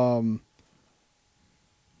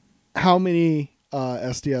many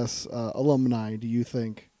SDS alumni do you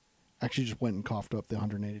think actually just went and coughed up the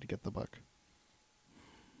 180 to get the book?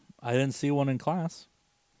 I didn't see one in class.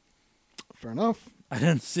 Fair enough. I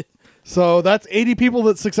didn't see. So that's 80 people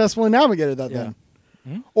that successfully navigated that then.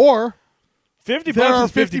 Hmm? Or 50 there bucks are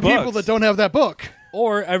is 50 50 people that don't have that book.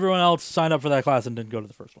 Or everyone else signed up for that class and didn't go to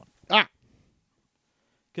the first one. Ah.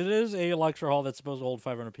 Because it is a lecture hall that's supposed to hold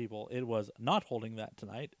 500 people. It was not holding that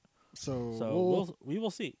tonight. So we will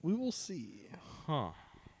see. We will see. Huh.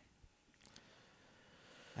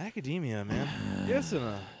 Academia, man. It's in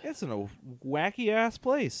a wacky ass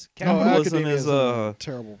place. Capitalism academia is a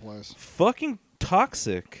terrible place. fucking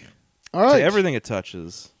toxic All right. to everything it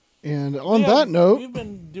touches. And on that note, we've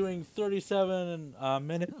been doing 37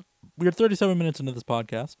 minutes. We're 37 minutes into this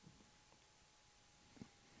podcast,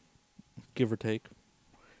 give or take.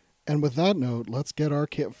 and with that note, let's get our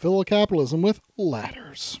fill of capitalism with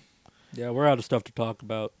ladders. Yeah, we're out of stuff to talk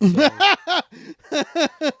about. So,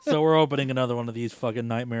 so we're opening another one of these fucking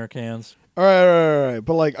nightmare cans. All right.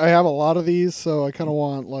 But like, I have a lot of these, so I kind of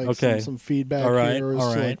want like some feedback all right, here as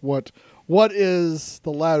all to right. like what is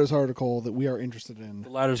the ladders article that we are interested in. The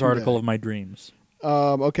ladders today. article of my dreams.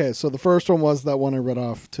 Okay, so the first one was that one I read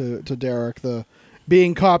off to Derek. The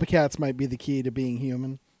being copycats might be the key to being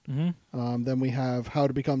human. Mm-hmm. Then we have how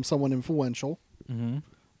to become someone influential. Mm-hmm.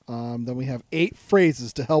 Then we have 8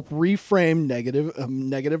 phrases to help reframe negative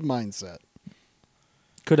mindset.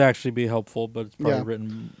 Could actually be helpful, but it's probably Yeah.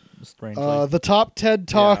 written strangely. The top TED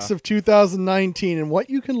Talks Yeah. of 2019 and what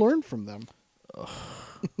you can learn from them.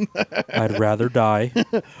 I'd rather die.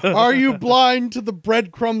 Are you blind to the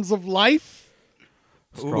breadcrumbs of life?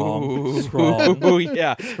 Strong. Ooh. Strong. Ooh,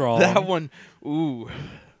 yeah. Strong. That one. Ooh.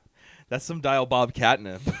 That's some Dial Bob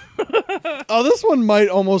catnip. Oh, this one might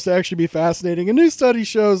almost actually be fascinating. A new study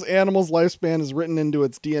shows animals' lifespan is written into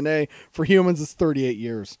its DNA. For humans, it's 38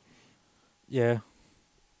 years. Yeah.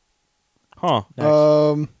 Huh.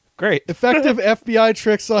 Next. Great. Effective FBI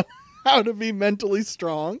tricks on how to be mentally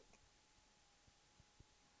strong.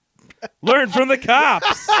 Learn from the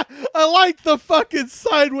cops. I like the fucking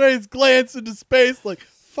sideways glance into space like,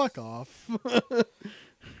 fuck off. You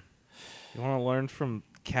want to learn from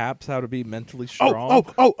caps how to be mentally strong?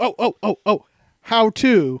 Oh. How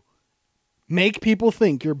to make people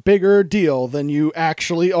think you're bigger deal than you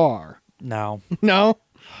actually are. No. No?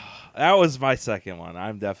 That was my second one.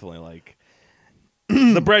 I'm definitely like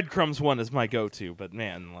the breadcrumbs one is my go-to, but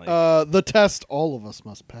man, like The test all of us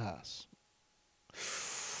must pass.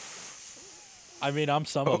 I mean, I'm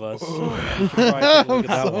some of us. We should probably take a look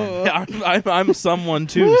at that one. I'm someone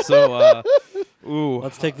too. So, ooh,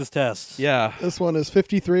 Let's take this test. yeah, This one is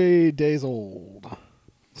 53 days old.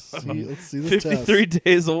 Let's see this 53 test.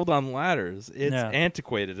 days old on ladders. It's Yeah.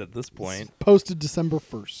 antiquated at this point. Posted December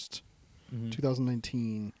 1st, Mm-hmm.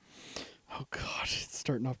 2019. Oh god, it's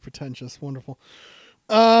starting off pretentious. Wonderful.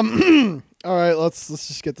 All right, let's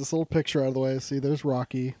just get this little picture out of the way. See, there's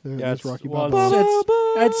Rocky. There's Rocky Balboa.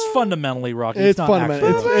 It's fundamentally Rocky. It's not fundamental.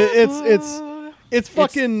 actually It's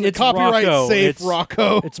fucking it's copyright Rocco. safe, It's-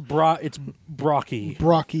 Rocco. It's Brocky.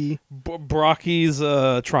 Brocky. Brocky's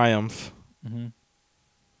triumph. Mm-hmm.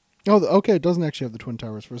 Oh, okay. It doesn't actually have the Twin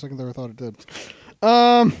Towers. For a second there, I thought it did.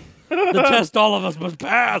 The test all of us must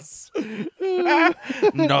pass.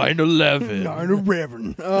 9/11.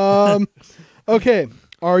 Reverend. Okay.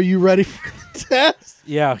 Are you ready for the test?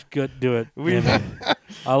 Yeah, good. Do it. Damn it.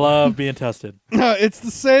 I love being tested. It's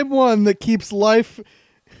the same one that keeps life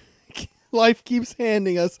keeps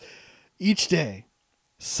handing us each day.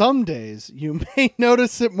 Some days you may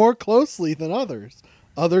notice it more closely than others.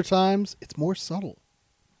 Other times it's more subtle.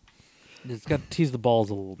 Just got to tease the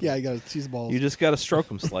balls a little bit. Yeah, you got to tease the balls. You just got to stroke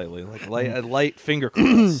them slightly, like a light finger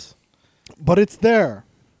caress. But it's there.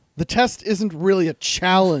 The test isn't really a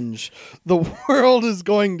challenge the world is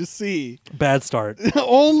going to see. Bad start.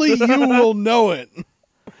 Only you will know it.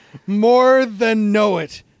 More than know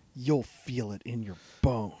it, you'll feel it in your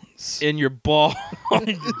bones. In your ball.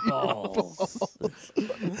 Balls.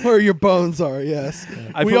 Where your bones are, yes.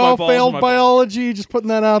 I We put my all balls in failed my biology, just putting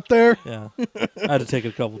that out there. Yeah. I had to take it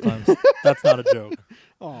a couple times. That's not a joke.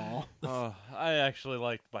 Aw. I actually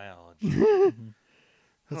liked biology.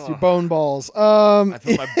 That's your bone balls. I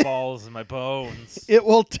put my balls in my bones. It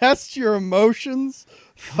will test your emotions,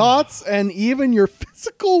 thoughts, and even your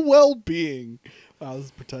physical well-being. Wow, this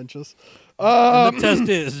is pretentious. And the test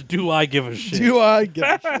is, do I give a shit? Do I give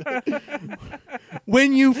a shit?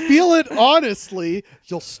 When you feel it honestly,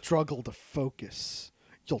 you'll struggle to focus.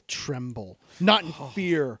 You'll tremble, not in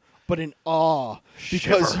fear, but in awe,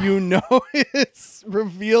 because you know it's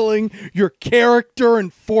revealing your character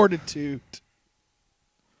and fortitude.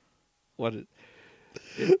 What?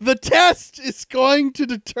 The test is going to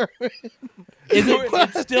determine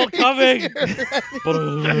It's still coming.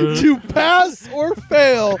 to pass or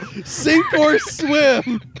fail, sink or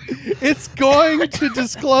swim. It's going to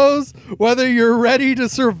disclose whether you're ready to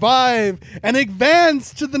survive and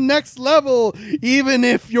advance to the next level, even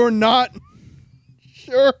if you're not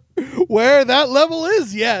sure where that level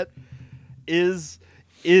is yet. Is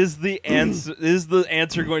the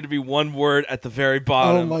answer going to be one word at the very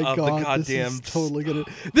bottom of the goddamn?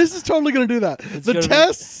 This is totally gonna do that. The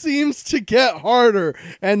test seems to get harder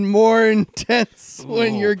and more intense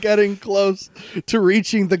when you're getting close to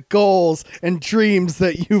reaching the goals and dreams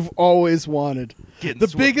that you've always wanted.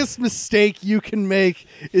 The biggest mistake you can make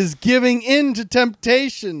is giving in to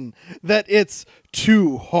temptation that it's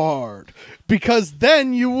too hard, because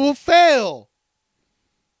then you will fail.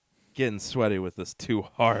 Getting sweaty with this too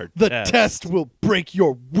hard. The test will break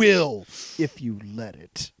your will if you let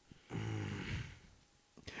it.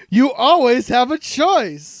 You always have a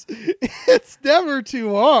choice. It's never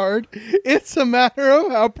too hard. It's a matter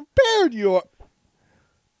of how prepared you are.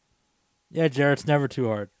 Yeah, Jarrett's never too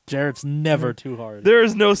hard. Jarrett's never too hard. There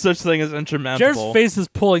is no such thing as insurmountable. Jarrett's face is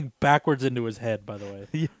pulling backwards into his head, by the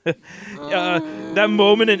way. That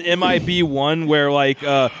moment in MIB1 where, like,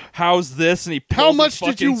 how's this? And he pulls How much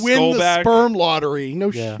his did you fucking win skull the back. sperm lottery?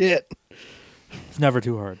 No shit. It's never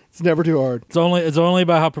too hard. It's never too hard. It's only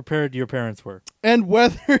about how prepared your parents were. And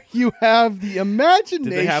whether you have the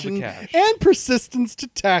imagination cash? and persistence to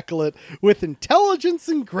tackle it with intelligence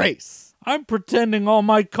and grace. I'm pretending all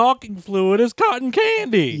my caulking fluid is cotton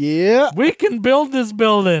candy. Yeah. We can build this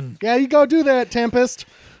building. Yeah, you go do that, Tempest.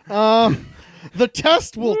 The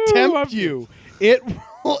test will tempt you. It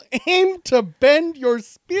will aim to bend your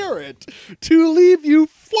spirit, to leave you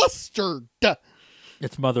flustered.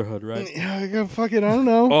 It's motherhood, right? Yeah, fuck it, I don't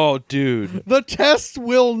know. Oh, dude. The test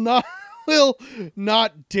will not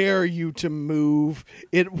dare you to move.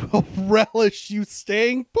 It will relish you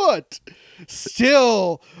staying put.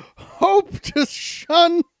 Still, hoping to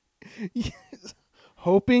shun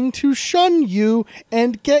you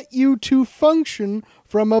and get you to function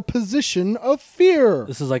from a position of fear.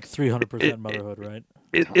 This is like 300% motherhood, right?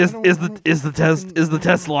 Is the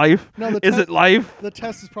test life? No, is it life? The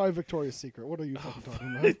test is probably Victoria's Secret. What are you fucking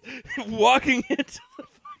talking about? Walking into the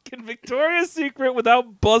fucking Victoria's Secret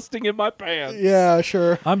without busting in my pants. Yeah,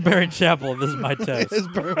 sure. I'm Barry Chappell. This is my test.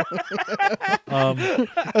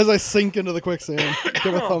 As I sink into the quicksand,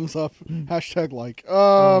 give a thumbs up. Hashtag like.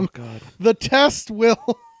 Oh, God. The test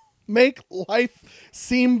will make life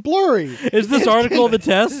seem blurry. Is this article the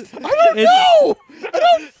test? I don't know. I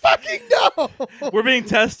don't fucking know. We're being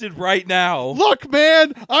tested right now. Look,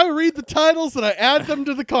 man, I read the titles and I add them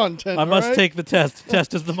to the content. I must right? take the test.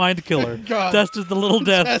 Test is the mind killer. God. Test is the little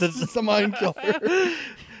death. Test is the mind killer.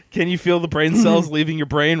 Can you feel the brain cells leaving your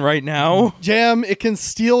brain right now? Jam, it can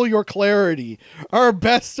steal your clarity. Our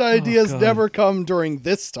best ideas God. never come during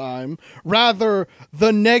this time. Rather,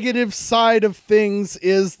 the negative side of things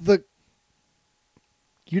is the...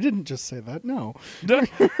 You didn't just say that, no.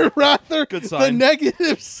 Rather, Good the sign.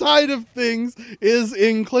 negative side of things is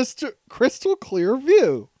in crystal clear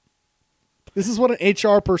view. This is what an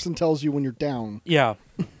HR person tells you when you're down. Yeah.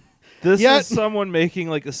 This Yet- is someone making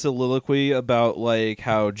like a soliloquy about like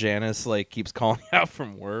how Janice like keeps calling out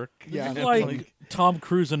from work. Yeah. It's like Tom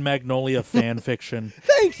Cruise and Magnolia fan fiction.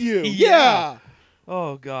 Thank you. Yeah.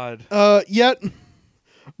 Oh God. Yet,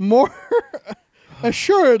 more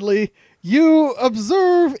assuredly, you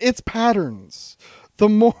observe its patterns. The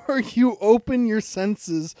more you open your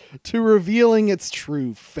senses to revealing its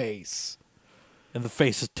true face. And the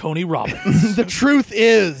face is Tony Robbins. The truth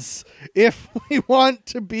is, if we want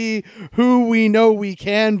to be who we know we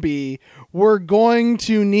can be, we're going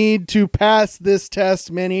to need to pass this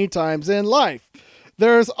test many times in life.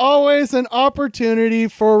 There's always an opportunity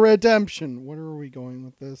for redemption. Where are we going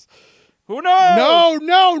with this? Who knows?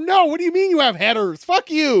 No. What do you mean you have headers?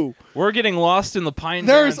 Fuck you. We're getting lost in the pine.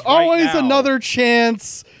 There's barrens always right now. another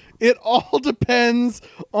chance. It all depends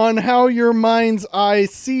on how your mind's eye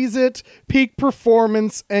sees it. Peak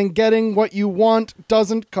performance and getting what you want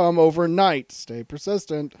doesn't come overnight. Stay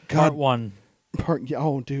persistent. Part 1.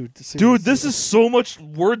 Oh, dude. Dude, this is so much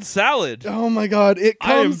word salad. Oh my God. It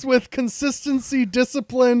comes with consistency,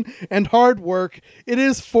 discipline, and hard work. It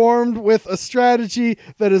is formed with a strategy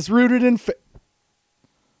that is rooted in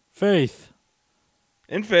Faith.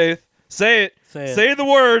 In faith. Say it. Say it. Say the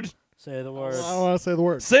word. Say the word. I don't want to say the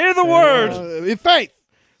word. Say the word. In faith.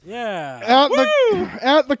 Yeah.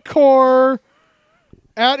 At the core,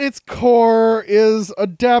 At its core is a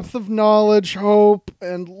depth of knowledge, hope,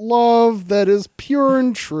 and love that is pure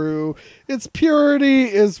and true. Its purity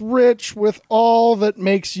is rich with all that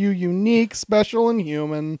makes you unique, special, and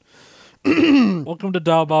human. Welcome to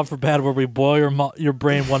Dial Bob for Bad, where we boil your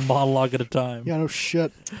brain one monologue at a time. Yeah, no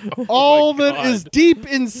shit. All that God. is deep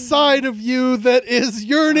inside of you that is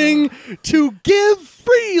yearning to give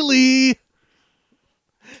freely.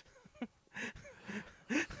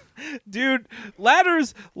 Dude,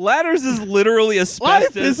 ladders is literally asbestos.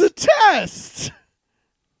 Life is a test.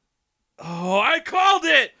 Oh, I called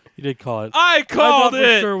it. You did call it. I I called thought for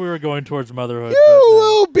it. sure we were going towards motherhood. You but no.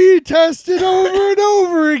 will be tested over and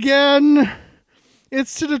over again.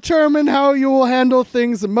 It's to determine how you will handle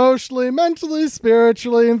things emotionally, mentally,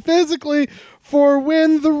 spiritually, and physically for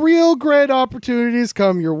when the real great opportunities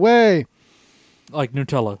come your way. Like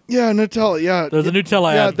Nutella. Yeah, Nutella. Yeah, There's a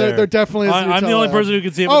Nutella yeah, ad there. there definitely is. I'm the Nutella only ad. person who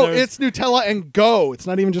can see it. but Oh, there's- it's Nutella and Go. It's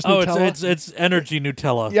not even just Nutella. it's energy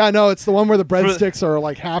Nutella. Yeah, no, it's the one where the breadsticks are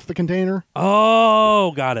like half the container.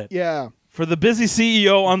 Oh, got it. Yeah, For the busy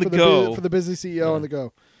CEO on the go. for the busy CEO on the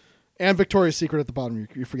go, and Victoria's Secret at the bottom.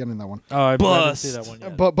 You're forgetting that one. Oh, I didn't Bust. see that one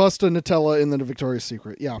yet. But bust a Nutella in the Victoria's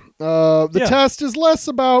Secret. Yeah. The Yeah. test is less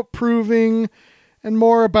about proving and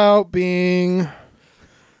more about being.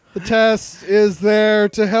 The test is there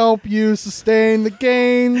to help you sustain the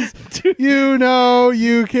gains you know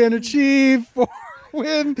you can achieve for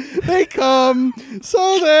when they come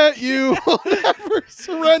so that you will never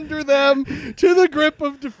surrender them to the grip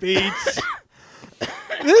of defeat.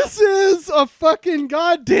 This is a fucking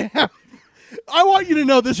goddamn. I want you to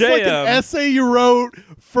know this is like an JM. essay you wrote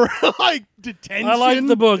for like detention. I liked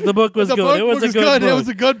the book. The book was The good. book it was a was good good. book. It was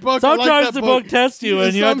a good book. I like Sometimes that the book tests you,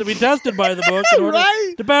 and you have to be tested by the book in order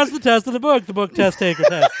Right? to pass the test of the book. The book test taker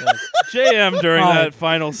test. JM during Oh. that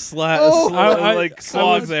final Oh. I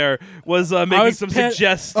slog was- there was making was some pan-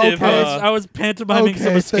 suggestive. Okay. I was pantomiming some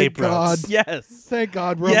Okay, escape thank routes. God. Yes. Thank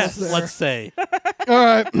God we're Yes, almost there. Let's say. All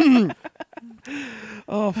right.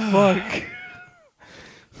 Oh fuck.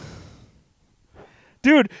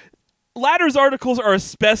 Dude, Ladder's articles are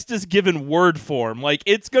asbestos given word form. Like,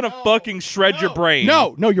 it's gonna fucking shred your brain.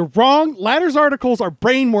 No, you're wrong. Ladder's articles are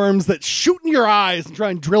brain worms that shoot into your eyes and try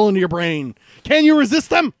and drill into your brain. Can you resist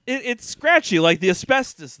them? It's scratchy like the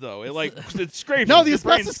asbestos, though. It scrapes. No, your the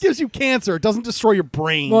asbestos brain's- gives you cancer. It doesn't destroy your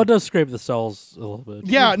brain. Well, it does scrape the cells a little bit.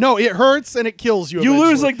 yeah, no, it hurts and it kills you. You eventually.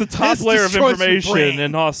 lose like the top This layer of destroys your information, brain.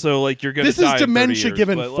 and also like you're gonna. This die is in 30 dementia years,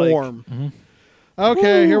 given but, like, form.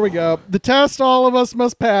 Okay, here we go. The test all of us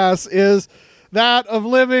must pass is that of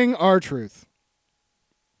living our truth.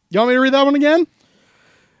 You want me to read that one again?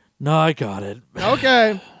 No, I got it.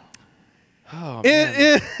 Okay. Oh,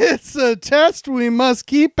 man. It's a test we must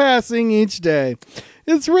keep passing each day.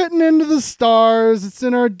 It's written into the stars. It's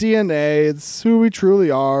in our DNA. It's who we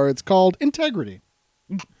truly are. It's called integrity.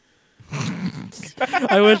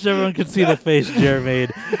 I wish everyone could see the face Jer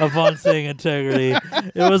made upon saying integrity.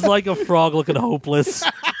 It was like a frog looking hopeless.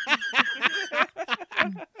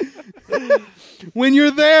 When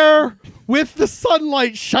you're there with the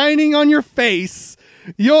sunlight shining on your face,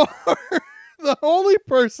 you're the only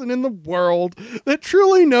person in the world that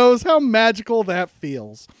truly knows how magical that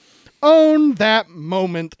feels. Own that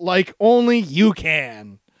moment like only you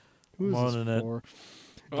can. Who is Owning this it. for?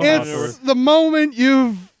 Oh, It's the moment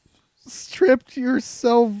you've stripped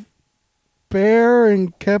yourself bare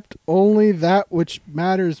and kept only that which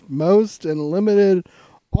matters most and limited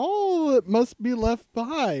all that must be left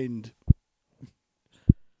behind.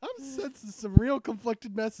 I'm sensing some real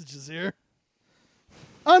conflicted messages here.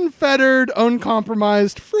 Unfettered,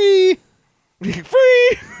 uncompromised, free.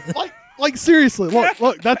 Free! Like seriously,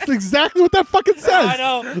 look, that's exactly what that fucking says. I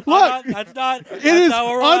know. Look, That's not. it is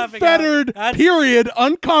unfettered, That's, period,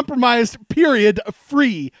 uncompromised, period,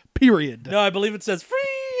 free, period. No, I believe it says free.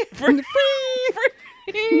 Free.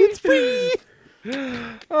 It's free.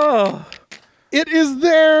 Oh. It is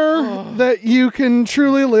there that you can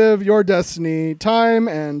truly live your destiny time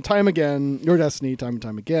and time again. Your destiny time and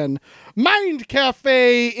time again. Mind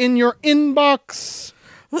Cafe in your inbox.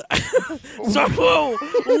 So,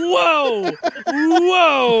 whoa.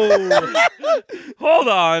 Hold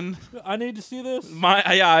on. I need to see this.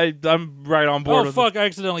 I'm right on board. Oh with fuck! I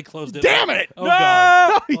accidentally closed it. Damn it! Oh No!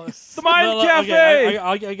 god. The Mind No, Cafe.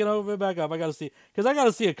 Okay, I can open it back up. I gotta see because I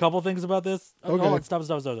gotta see a couple things about this. Okay. Hold on, stop.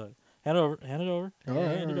 Hand it over. Hand it over.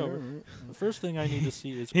 right, over. The first thing I need to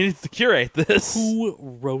see is He needs to curate this. who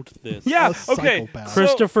wrote this. Yeah. A Okay. psychopath. So-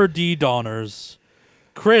 Christopher D. Donners.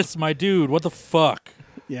 Chris, my dude, what the fuck?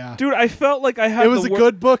 Yeah. dude, I felt like I had. It was a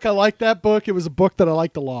good book. I liked that book. It was a book that I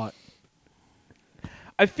liked a lot.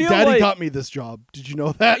 I feel Daddy like got me this job. Did you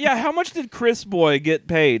know that? yeah. How much did Chris Boy get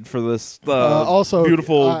paid for this? Also,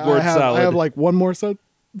 beautiful word salad. I have like one more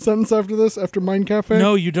sentence after this, after Mind Cafe.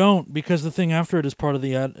 No, you don't, because the thing after it is part of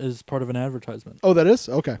the is part of an advertisement. Oh, that is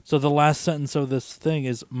okay. So the last sentence of this thing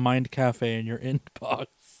is Mind Cafe in your inbox.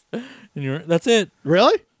 That's it.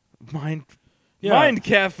 Really? Mind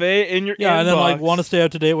Cafe in your Yeah, inbox. and then like want to stay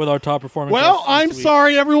up to date with our top performing. Well, guests I'm this week.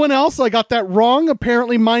 sorry, everyone else. I got that wrong.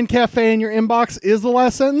 Apparently, Mind Cafe in your inbox is the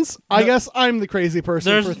last sentence. I guess I'm the crazy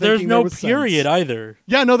person. There's for thinking no there was period sense. either.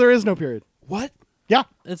 Yeah, no, there is no period. What? Yeah.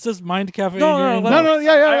 It says Mind Cafe No, in your no, inbox. No,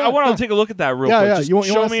 yeah. I want to take a look at that real Yeah, quick. yeah. Just You want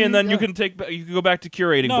show to me, see? and then Yeah. you can go back to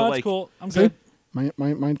curating. No, but that's like cool. I'm See? good.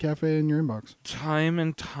 Mind Cafe in your inbox. time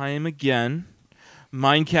and time again,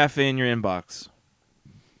 Mind Cafe in your inbox.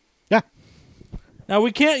 Yeah. Now,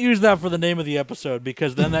 we can't use that for the name of the episode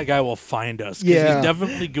because then that guy will find us. 'Cause Yeah. He's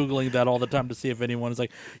definitely Googling that all the time to see if anyone is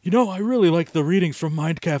like, I really like the readings from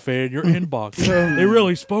Mind Cafe in your inbox. They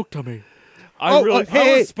really spoke to me. I really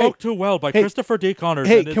hey, was Spoke Too Well by Christopher D. Connors.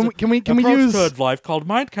 Hey, and it's can we approach use- to life called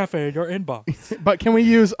Mind Cafe in your inbox? But can we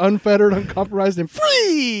use unfettered, uncompromised, and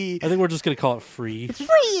free? I think we're just going to call it free.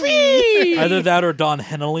 Free. Either that or Don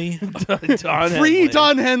Henley. Don Free Henley.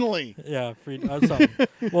 Don Henley. Yeah, free. Something.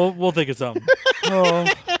 We'll think of something. So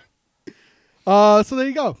there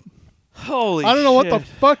you go. Holy I don't know what shit. the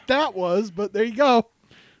fuck that was, but there you go.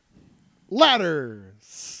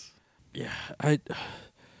 Ladders. Yeah,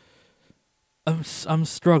 I'm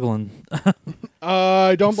struggling.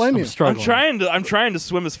 I don't blame you. I'm struggling. I'm trying to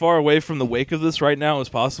swim as far away from the wake of this right now as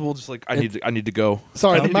possible. Just like I need to go.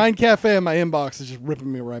 Sorry, I the need Mind Cafe in my inbox is just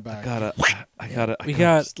ripping me right back. I gotta. We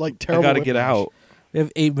got. It's like I terrible. gotta get whiplash. out. We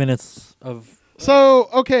have 8 minutes of. So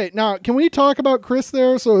okay, now can we talk about Chris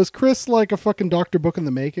there? So is Chris like a fucking Dr. Book in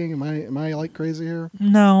the making? Am I like crazy here?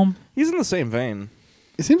 No. He's in the same vein.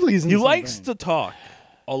 It seems like he's in He the same likes vein. to talk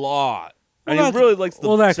a lot, Well, and he that's- really likes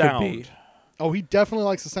the that sound. could be. Oh, he definitely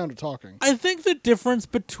likes the sound of talking. I think the difference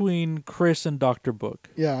between Chris and Dr. Book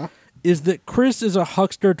Yeah. is that Chris is a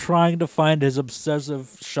huckster trying to find his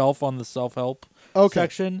obsessive shelf on the self-help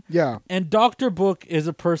section. Yeah. And Dr. Book is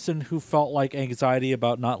a person who felt like anxiety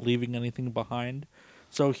about not leaving anything behind.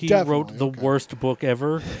 So he wrote Definitely, the okay. worst book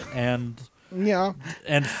ever and Yeah.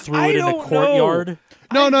 threw I it in the don't courtyard.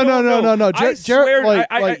 No. I swear,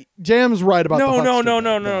 Like Jam's right about the No, huckster bit,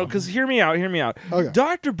 no. Because hear me out. Okay.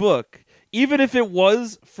 Dr. Book, even if it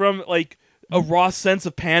was from like a raw sense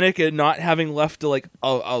of panic and not having left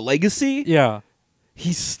a legacy, Yeah.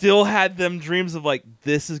 he still had them dreams of like,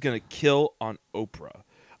 this is gonna kill on Oprah.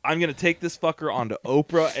 I'm gonna take this fucker onto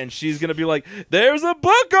Oprah, and she's gonna be like, "There's a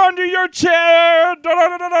book under your chair." Da,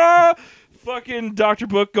 da, da, da, da. Fucking Dr.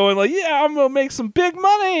 Book going like, "Yeah, I'm gonna make some big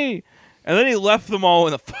money," and then he left them all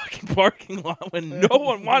in the fucking parking lot when no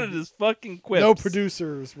one wanted his fucking quips. No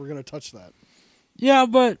producers were gonna touch that. Yeah,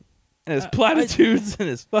 but and his platitudes and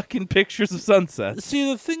his fucking pictures of sunsets.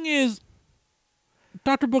 see, the thing is,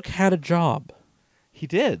 Dr. Book had a job. He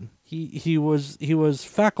did. He was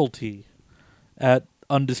faculty at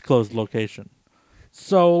undisclosed location.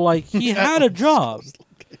 So like he had a job.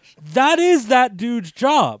 That is that dude's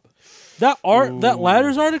job. That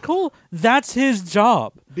Ladders article, that's his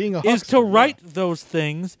job. Being a is huckster, to write those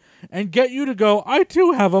things and get you to go, I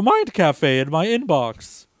too have a Mind Cafe in my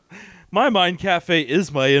inbox. My Mind Cafe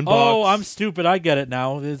is my inbox. Oh, I'm stupid. I get it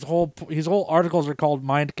now. His whole articles are called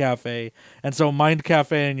Mind Cafe, and so Mind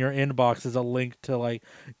Cafe in your inbox is a link to like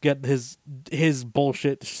get his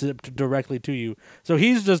bullshit shipped directly to you. So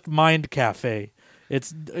he's just Mind Cafe.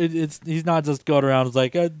 It's he's not just going around. It's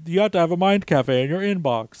like you have to have a Mind Cafe in your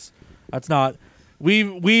inbox. That's not.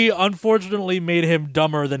 We unfortunately made him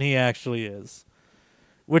dumber than he actually is.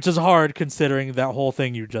 Which is hard considering that whole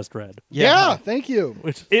thing you just read. Yeah, thank you.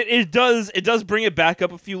 Which It does bring it back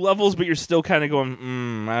up a few levels, but you're still kind of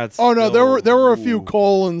going, that's. Oh no, still, there were a few ooh.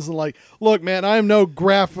 colons and like, look, man, I'm no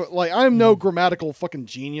grammatical fucking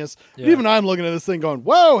genius. But Yeah. even I'm looking at this thing going,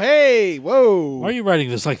 whoa, hey, whoa, why are you writing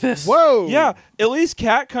this like this? whoa, Yeah, at least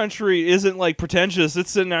Cat Country isn't like pretentious.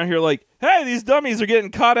 It's sitting out here like, hey, these dummies are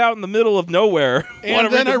getting caught out in the middle of nowhere.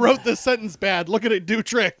 And then I wrote this sentence bad. Look at it do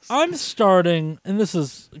tricks. I'm starting, and this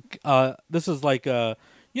is like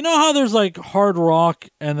you know how there's like hard rock,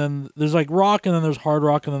 and then there's like rock, and then there's hard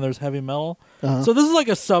rock, and then there's heavy metal. Uh-huh. So this is like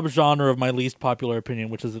a subgenre of my least popular opinion,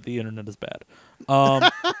 which is that the internet is bad.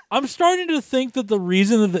 I'm starting to think that the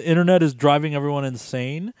reason that the internet is driving everyone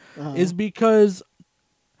insane is because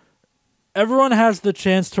everyone has the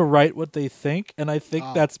chance to write what they think, and I think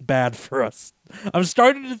that's bad for us. I'm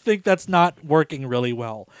starting to think that's not working really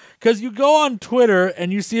well. Because you go on Twitter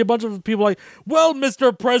and you see a bunch of people like, well,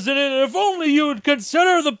 Mr. President, if only you would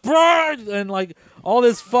consider the pride, and like all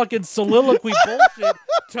this fucking soliloquy bullshit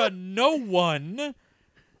to no one.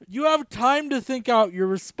 You have time to think out your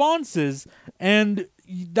responses, and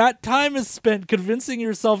that time is spent convincing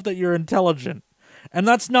yourself that you're intelligent. And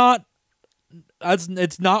it's not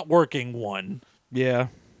working, one. Yeah.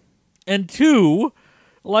 And two,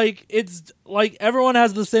 like, it's like everyone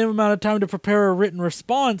has the same amount of time to prepare a written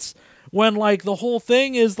response when, like, the whole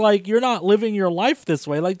thing is, like, you're not living your life this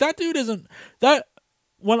way. Like, that dude isn't... that.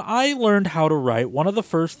 When I learned how to write, one of the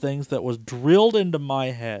first things that was drilled into my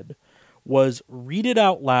head was read it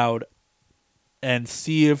out loud and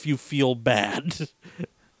see if you feel bad.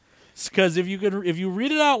 Because if you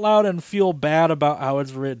read it out loud and feel bad about how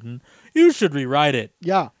it's written, you should rewrite it.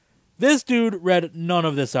 Yeah. This dude read none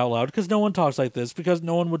of this out loud because no one talks like this, because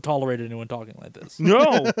no one would tolerate anyone talking like this.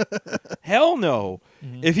 No. Hell no.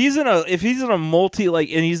 Mm-hmm. If he's in a multi, like,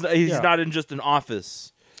 and he's not in just an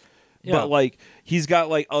office, but like he's got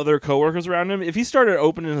like other coworkers around him. If he started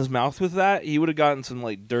opening his mouth with that, he would have gotten some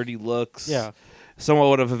like dirty looks. Yeah. Someone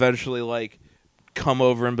would have eventually like come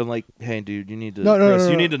over and been like, "Hey, dude, you need to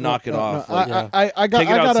you need to knock it off." No. Like, I got Take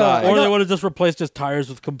it outside. Or they would have just replaced his tires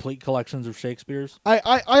with complete collections of Shakespeare's. I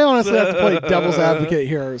honestly have to play devil's advocate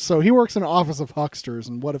here. So he works in an office of hucksters,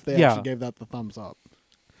 and what if they actually gave that the thumbs up?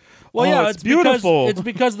 Well, Oh, it's beautiful. It's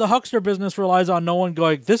because the huckster business relies on no one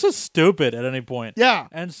going, this is stupid at any point. Yeah.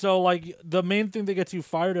 And so, like, the main thing that gets you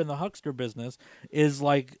fired in the huckster business is,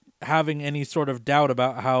 like, having any sort of doubt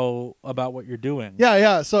about what you're doing.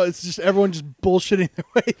 Yeah. So it's just everyone just bullshitting their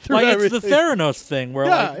way through Like, everything. it's the Theranos thing where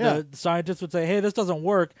the scientists would say, hey, this doesn't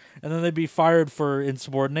work, and then they'd be fired for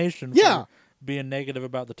insubordination for being negative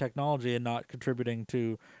about the technology and not contributing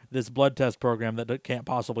to this blood test program that can't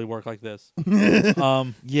possibly work like this.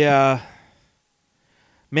 yeah.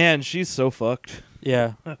 Man, she's so fucked.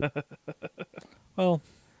 Yeah. Well,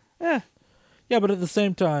 yeah, but at the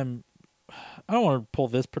same time, I don't want to pull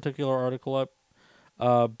this particular article up,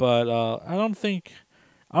 but I don't think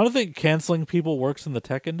canceling people works in the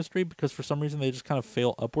tech industry, because for some reason they just kind of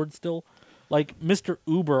fail upward still. Like, Mr.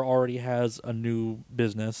 Uber already has a new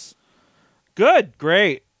business. Good,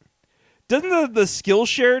 great. Doesn't the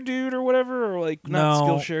Skillshare dude or whatever, or like not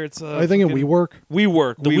No. Skillshare? It's I think in WeWork.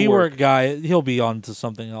 WeWork. The WeWork guy, he'll be on to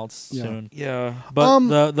something else soon. Yeah,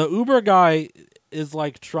 But the Uber guy is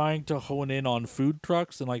like trying to hone in on food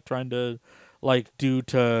trucks and like trying to like do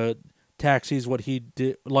to taxis what he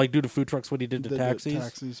did, like do to food trucks what he did to taxis.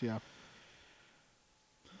 Taxis, yeah.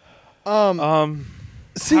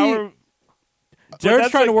 See, Jared's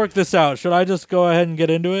that's trying to like- work this out. Should I just go ahead and get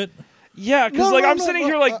into it? yeah, because No, like no, I'm no, sitting no,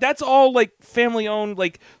 here like that's all like family owned,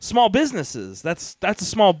 like small businesses. That's a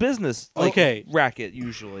small business. Like, Okay. racket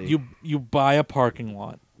usually. You buy a parking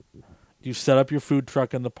lot. You set up your food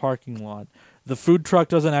truck in the parking lot. The food truck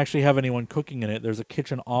doesn't actually have anyone cooking in it. There's a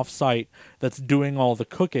kitchen off-site that's doing all the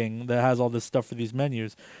cooking, that has all this stuff for these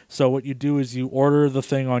menus. So what you do is you order the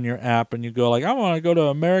thing on your app, and you go like, I want to go to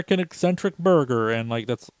American Eccentric Burger, and like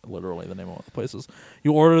that's literally the name of one of the places.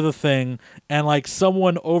 You order the thing, and like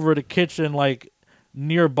someone over the kitchen like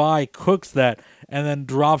nearby cooks that, and then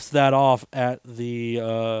drops that off at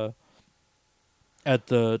the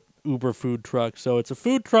Uber food truck. So it's a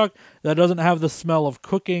food truck that doesn't have the smell of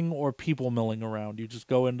cooking or people milling around. You just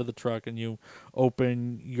go into the truck and you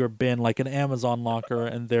open your bin like an Amazon locker,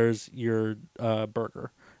 and there's your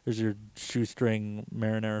burger. There's your shoestring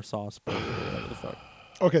marinara sauce burger, whatever the fuck.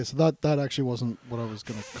 okay, so that actually wasn't what I was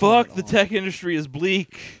going to Fuck, the tech industry is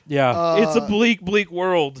bleak. Yeah. It's a bleak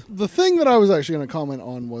world. The thing that I was actually going to comment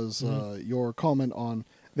on was your comment on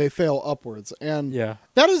they fail upwards. And Yeah.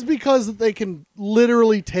 that is because they can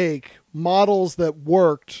literally take models that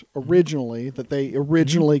worked originally, that they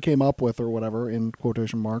originally came up with or whatever, in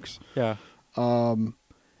quotation marks, Yeah.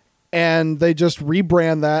 and they just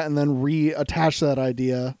rebrand that and then reattach that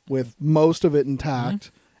idea with most of it intact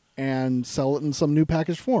and sell it in some new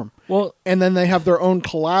packaged form. Well, And then they have their own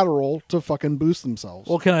collateral to fucking boost themselves.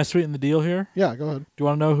 can I sweeten the deal here? Yeah, go ahead. Do you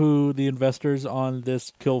want to know who the investors on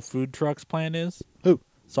this Kill Food Trucks plan is? Who?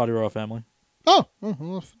 Saudi royal family. Oh,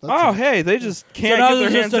 well, that's Oh, hey, they just can't now get their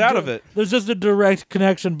there's hands just out of it. There's just a direct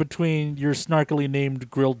connection between your snarkily named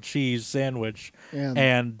grilled cheese sandwich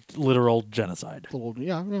and literal genocide.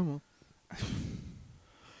 yeah.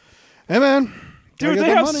 Hey, man. Dude, Gotta get they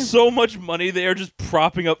that have money. so much money. They are just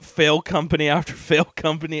propping up fail company after fail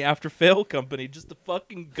company after fail company just to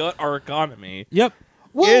fucking gut our economy. Yep.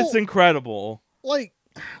 Well, It's incredible. like,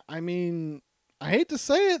 I mean, I hate to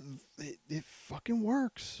say it, it fucking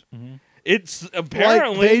works. It's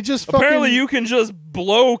apparently they just apparently fucking- you can just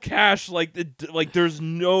blow cash like there's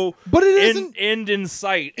no But it isn't. end in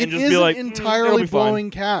sight and It just isn't be like entirely it'll be fine." blowing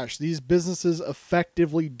cash. These businesses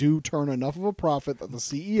effectively do turn enough of a profit that the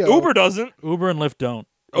CEO. Uber doesn't. Uber and Lyft don't.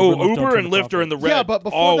 Oh, Lyft don't Uber turn and a Lyft are profit. in the red. Yeah, but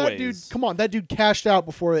before always. that dude, come on, that dude cashed out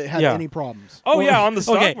before it had Yeah. any problems. Oh yeah, on the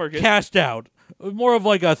stock Okay, market. cashed out. More of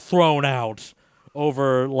like a thrown out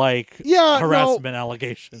over like Yeah, harassment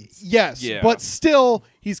allegations. Yes, Yeah. but still,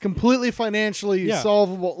 he's completely financially Yeah.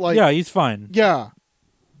 solvable. Like, Yeah, he's fine. yeah.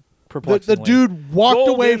 The Perplexingly. dude walked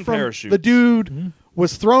Golden away from parachutes. the dude Mm-hmm.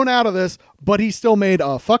 was thrown out of this, but he still made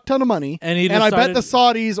a fuck ton of money. And he I bet decided- the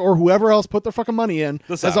Saudis or whoever else put their fucking money in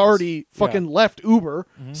The has Saudis. already fucking left Uber,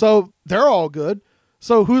 Mm-hmm. so they're all good.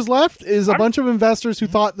 So who's left is a I'm- bunch of investors who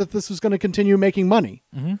thought that this was going to continue making money.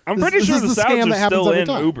 I'm This- pretty this sure is the the scam Saudis that are happens still every in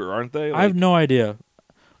time. Uber, aren't they? I have no idea.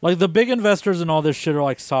 Like the big investors and all this shit are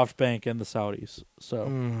like SoftBank and the Saudis. So,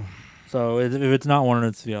 so if it's not one,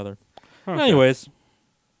 it's the other. Okay. Anyways,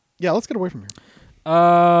 Yeah, let's get away from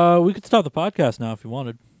here. we could stop the podcast now if you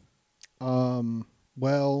wanted.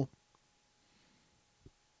 Well,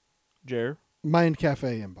 Jer. Mind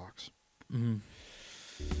Cafe inbox.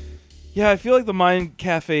 Yeah, I feel like the Mind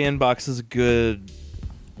Cafe inbox is a good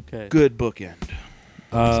Okay. bookend.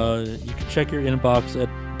 You can check your inbox at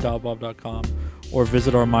dialbob.com or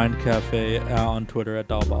visit our Mind Cafe on Twitter at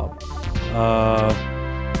dialbob.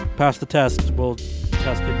 Pass the test. We'll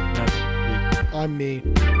test it next week. I'm me.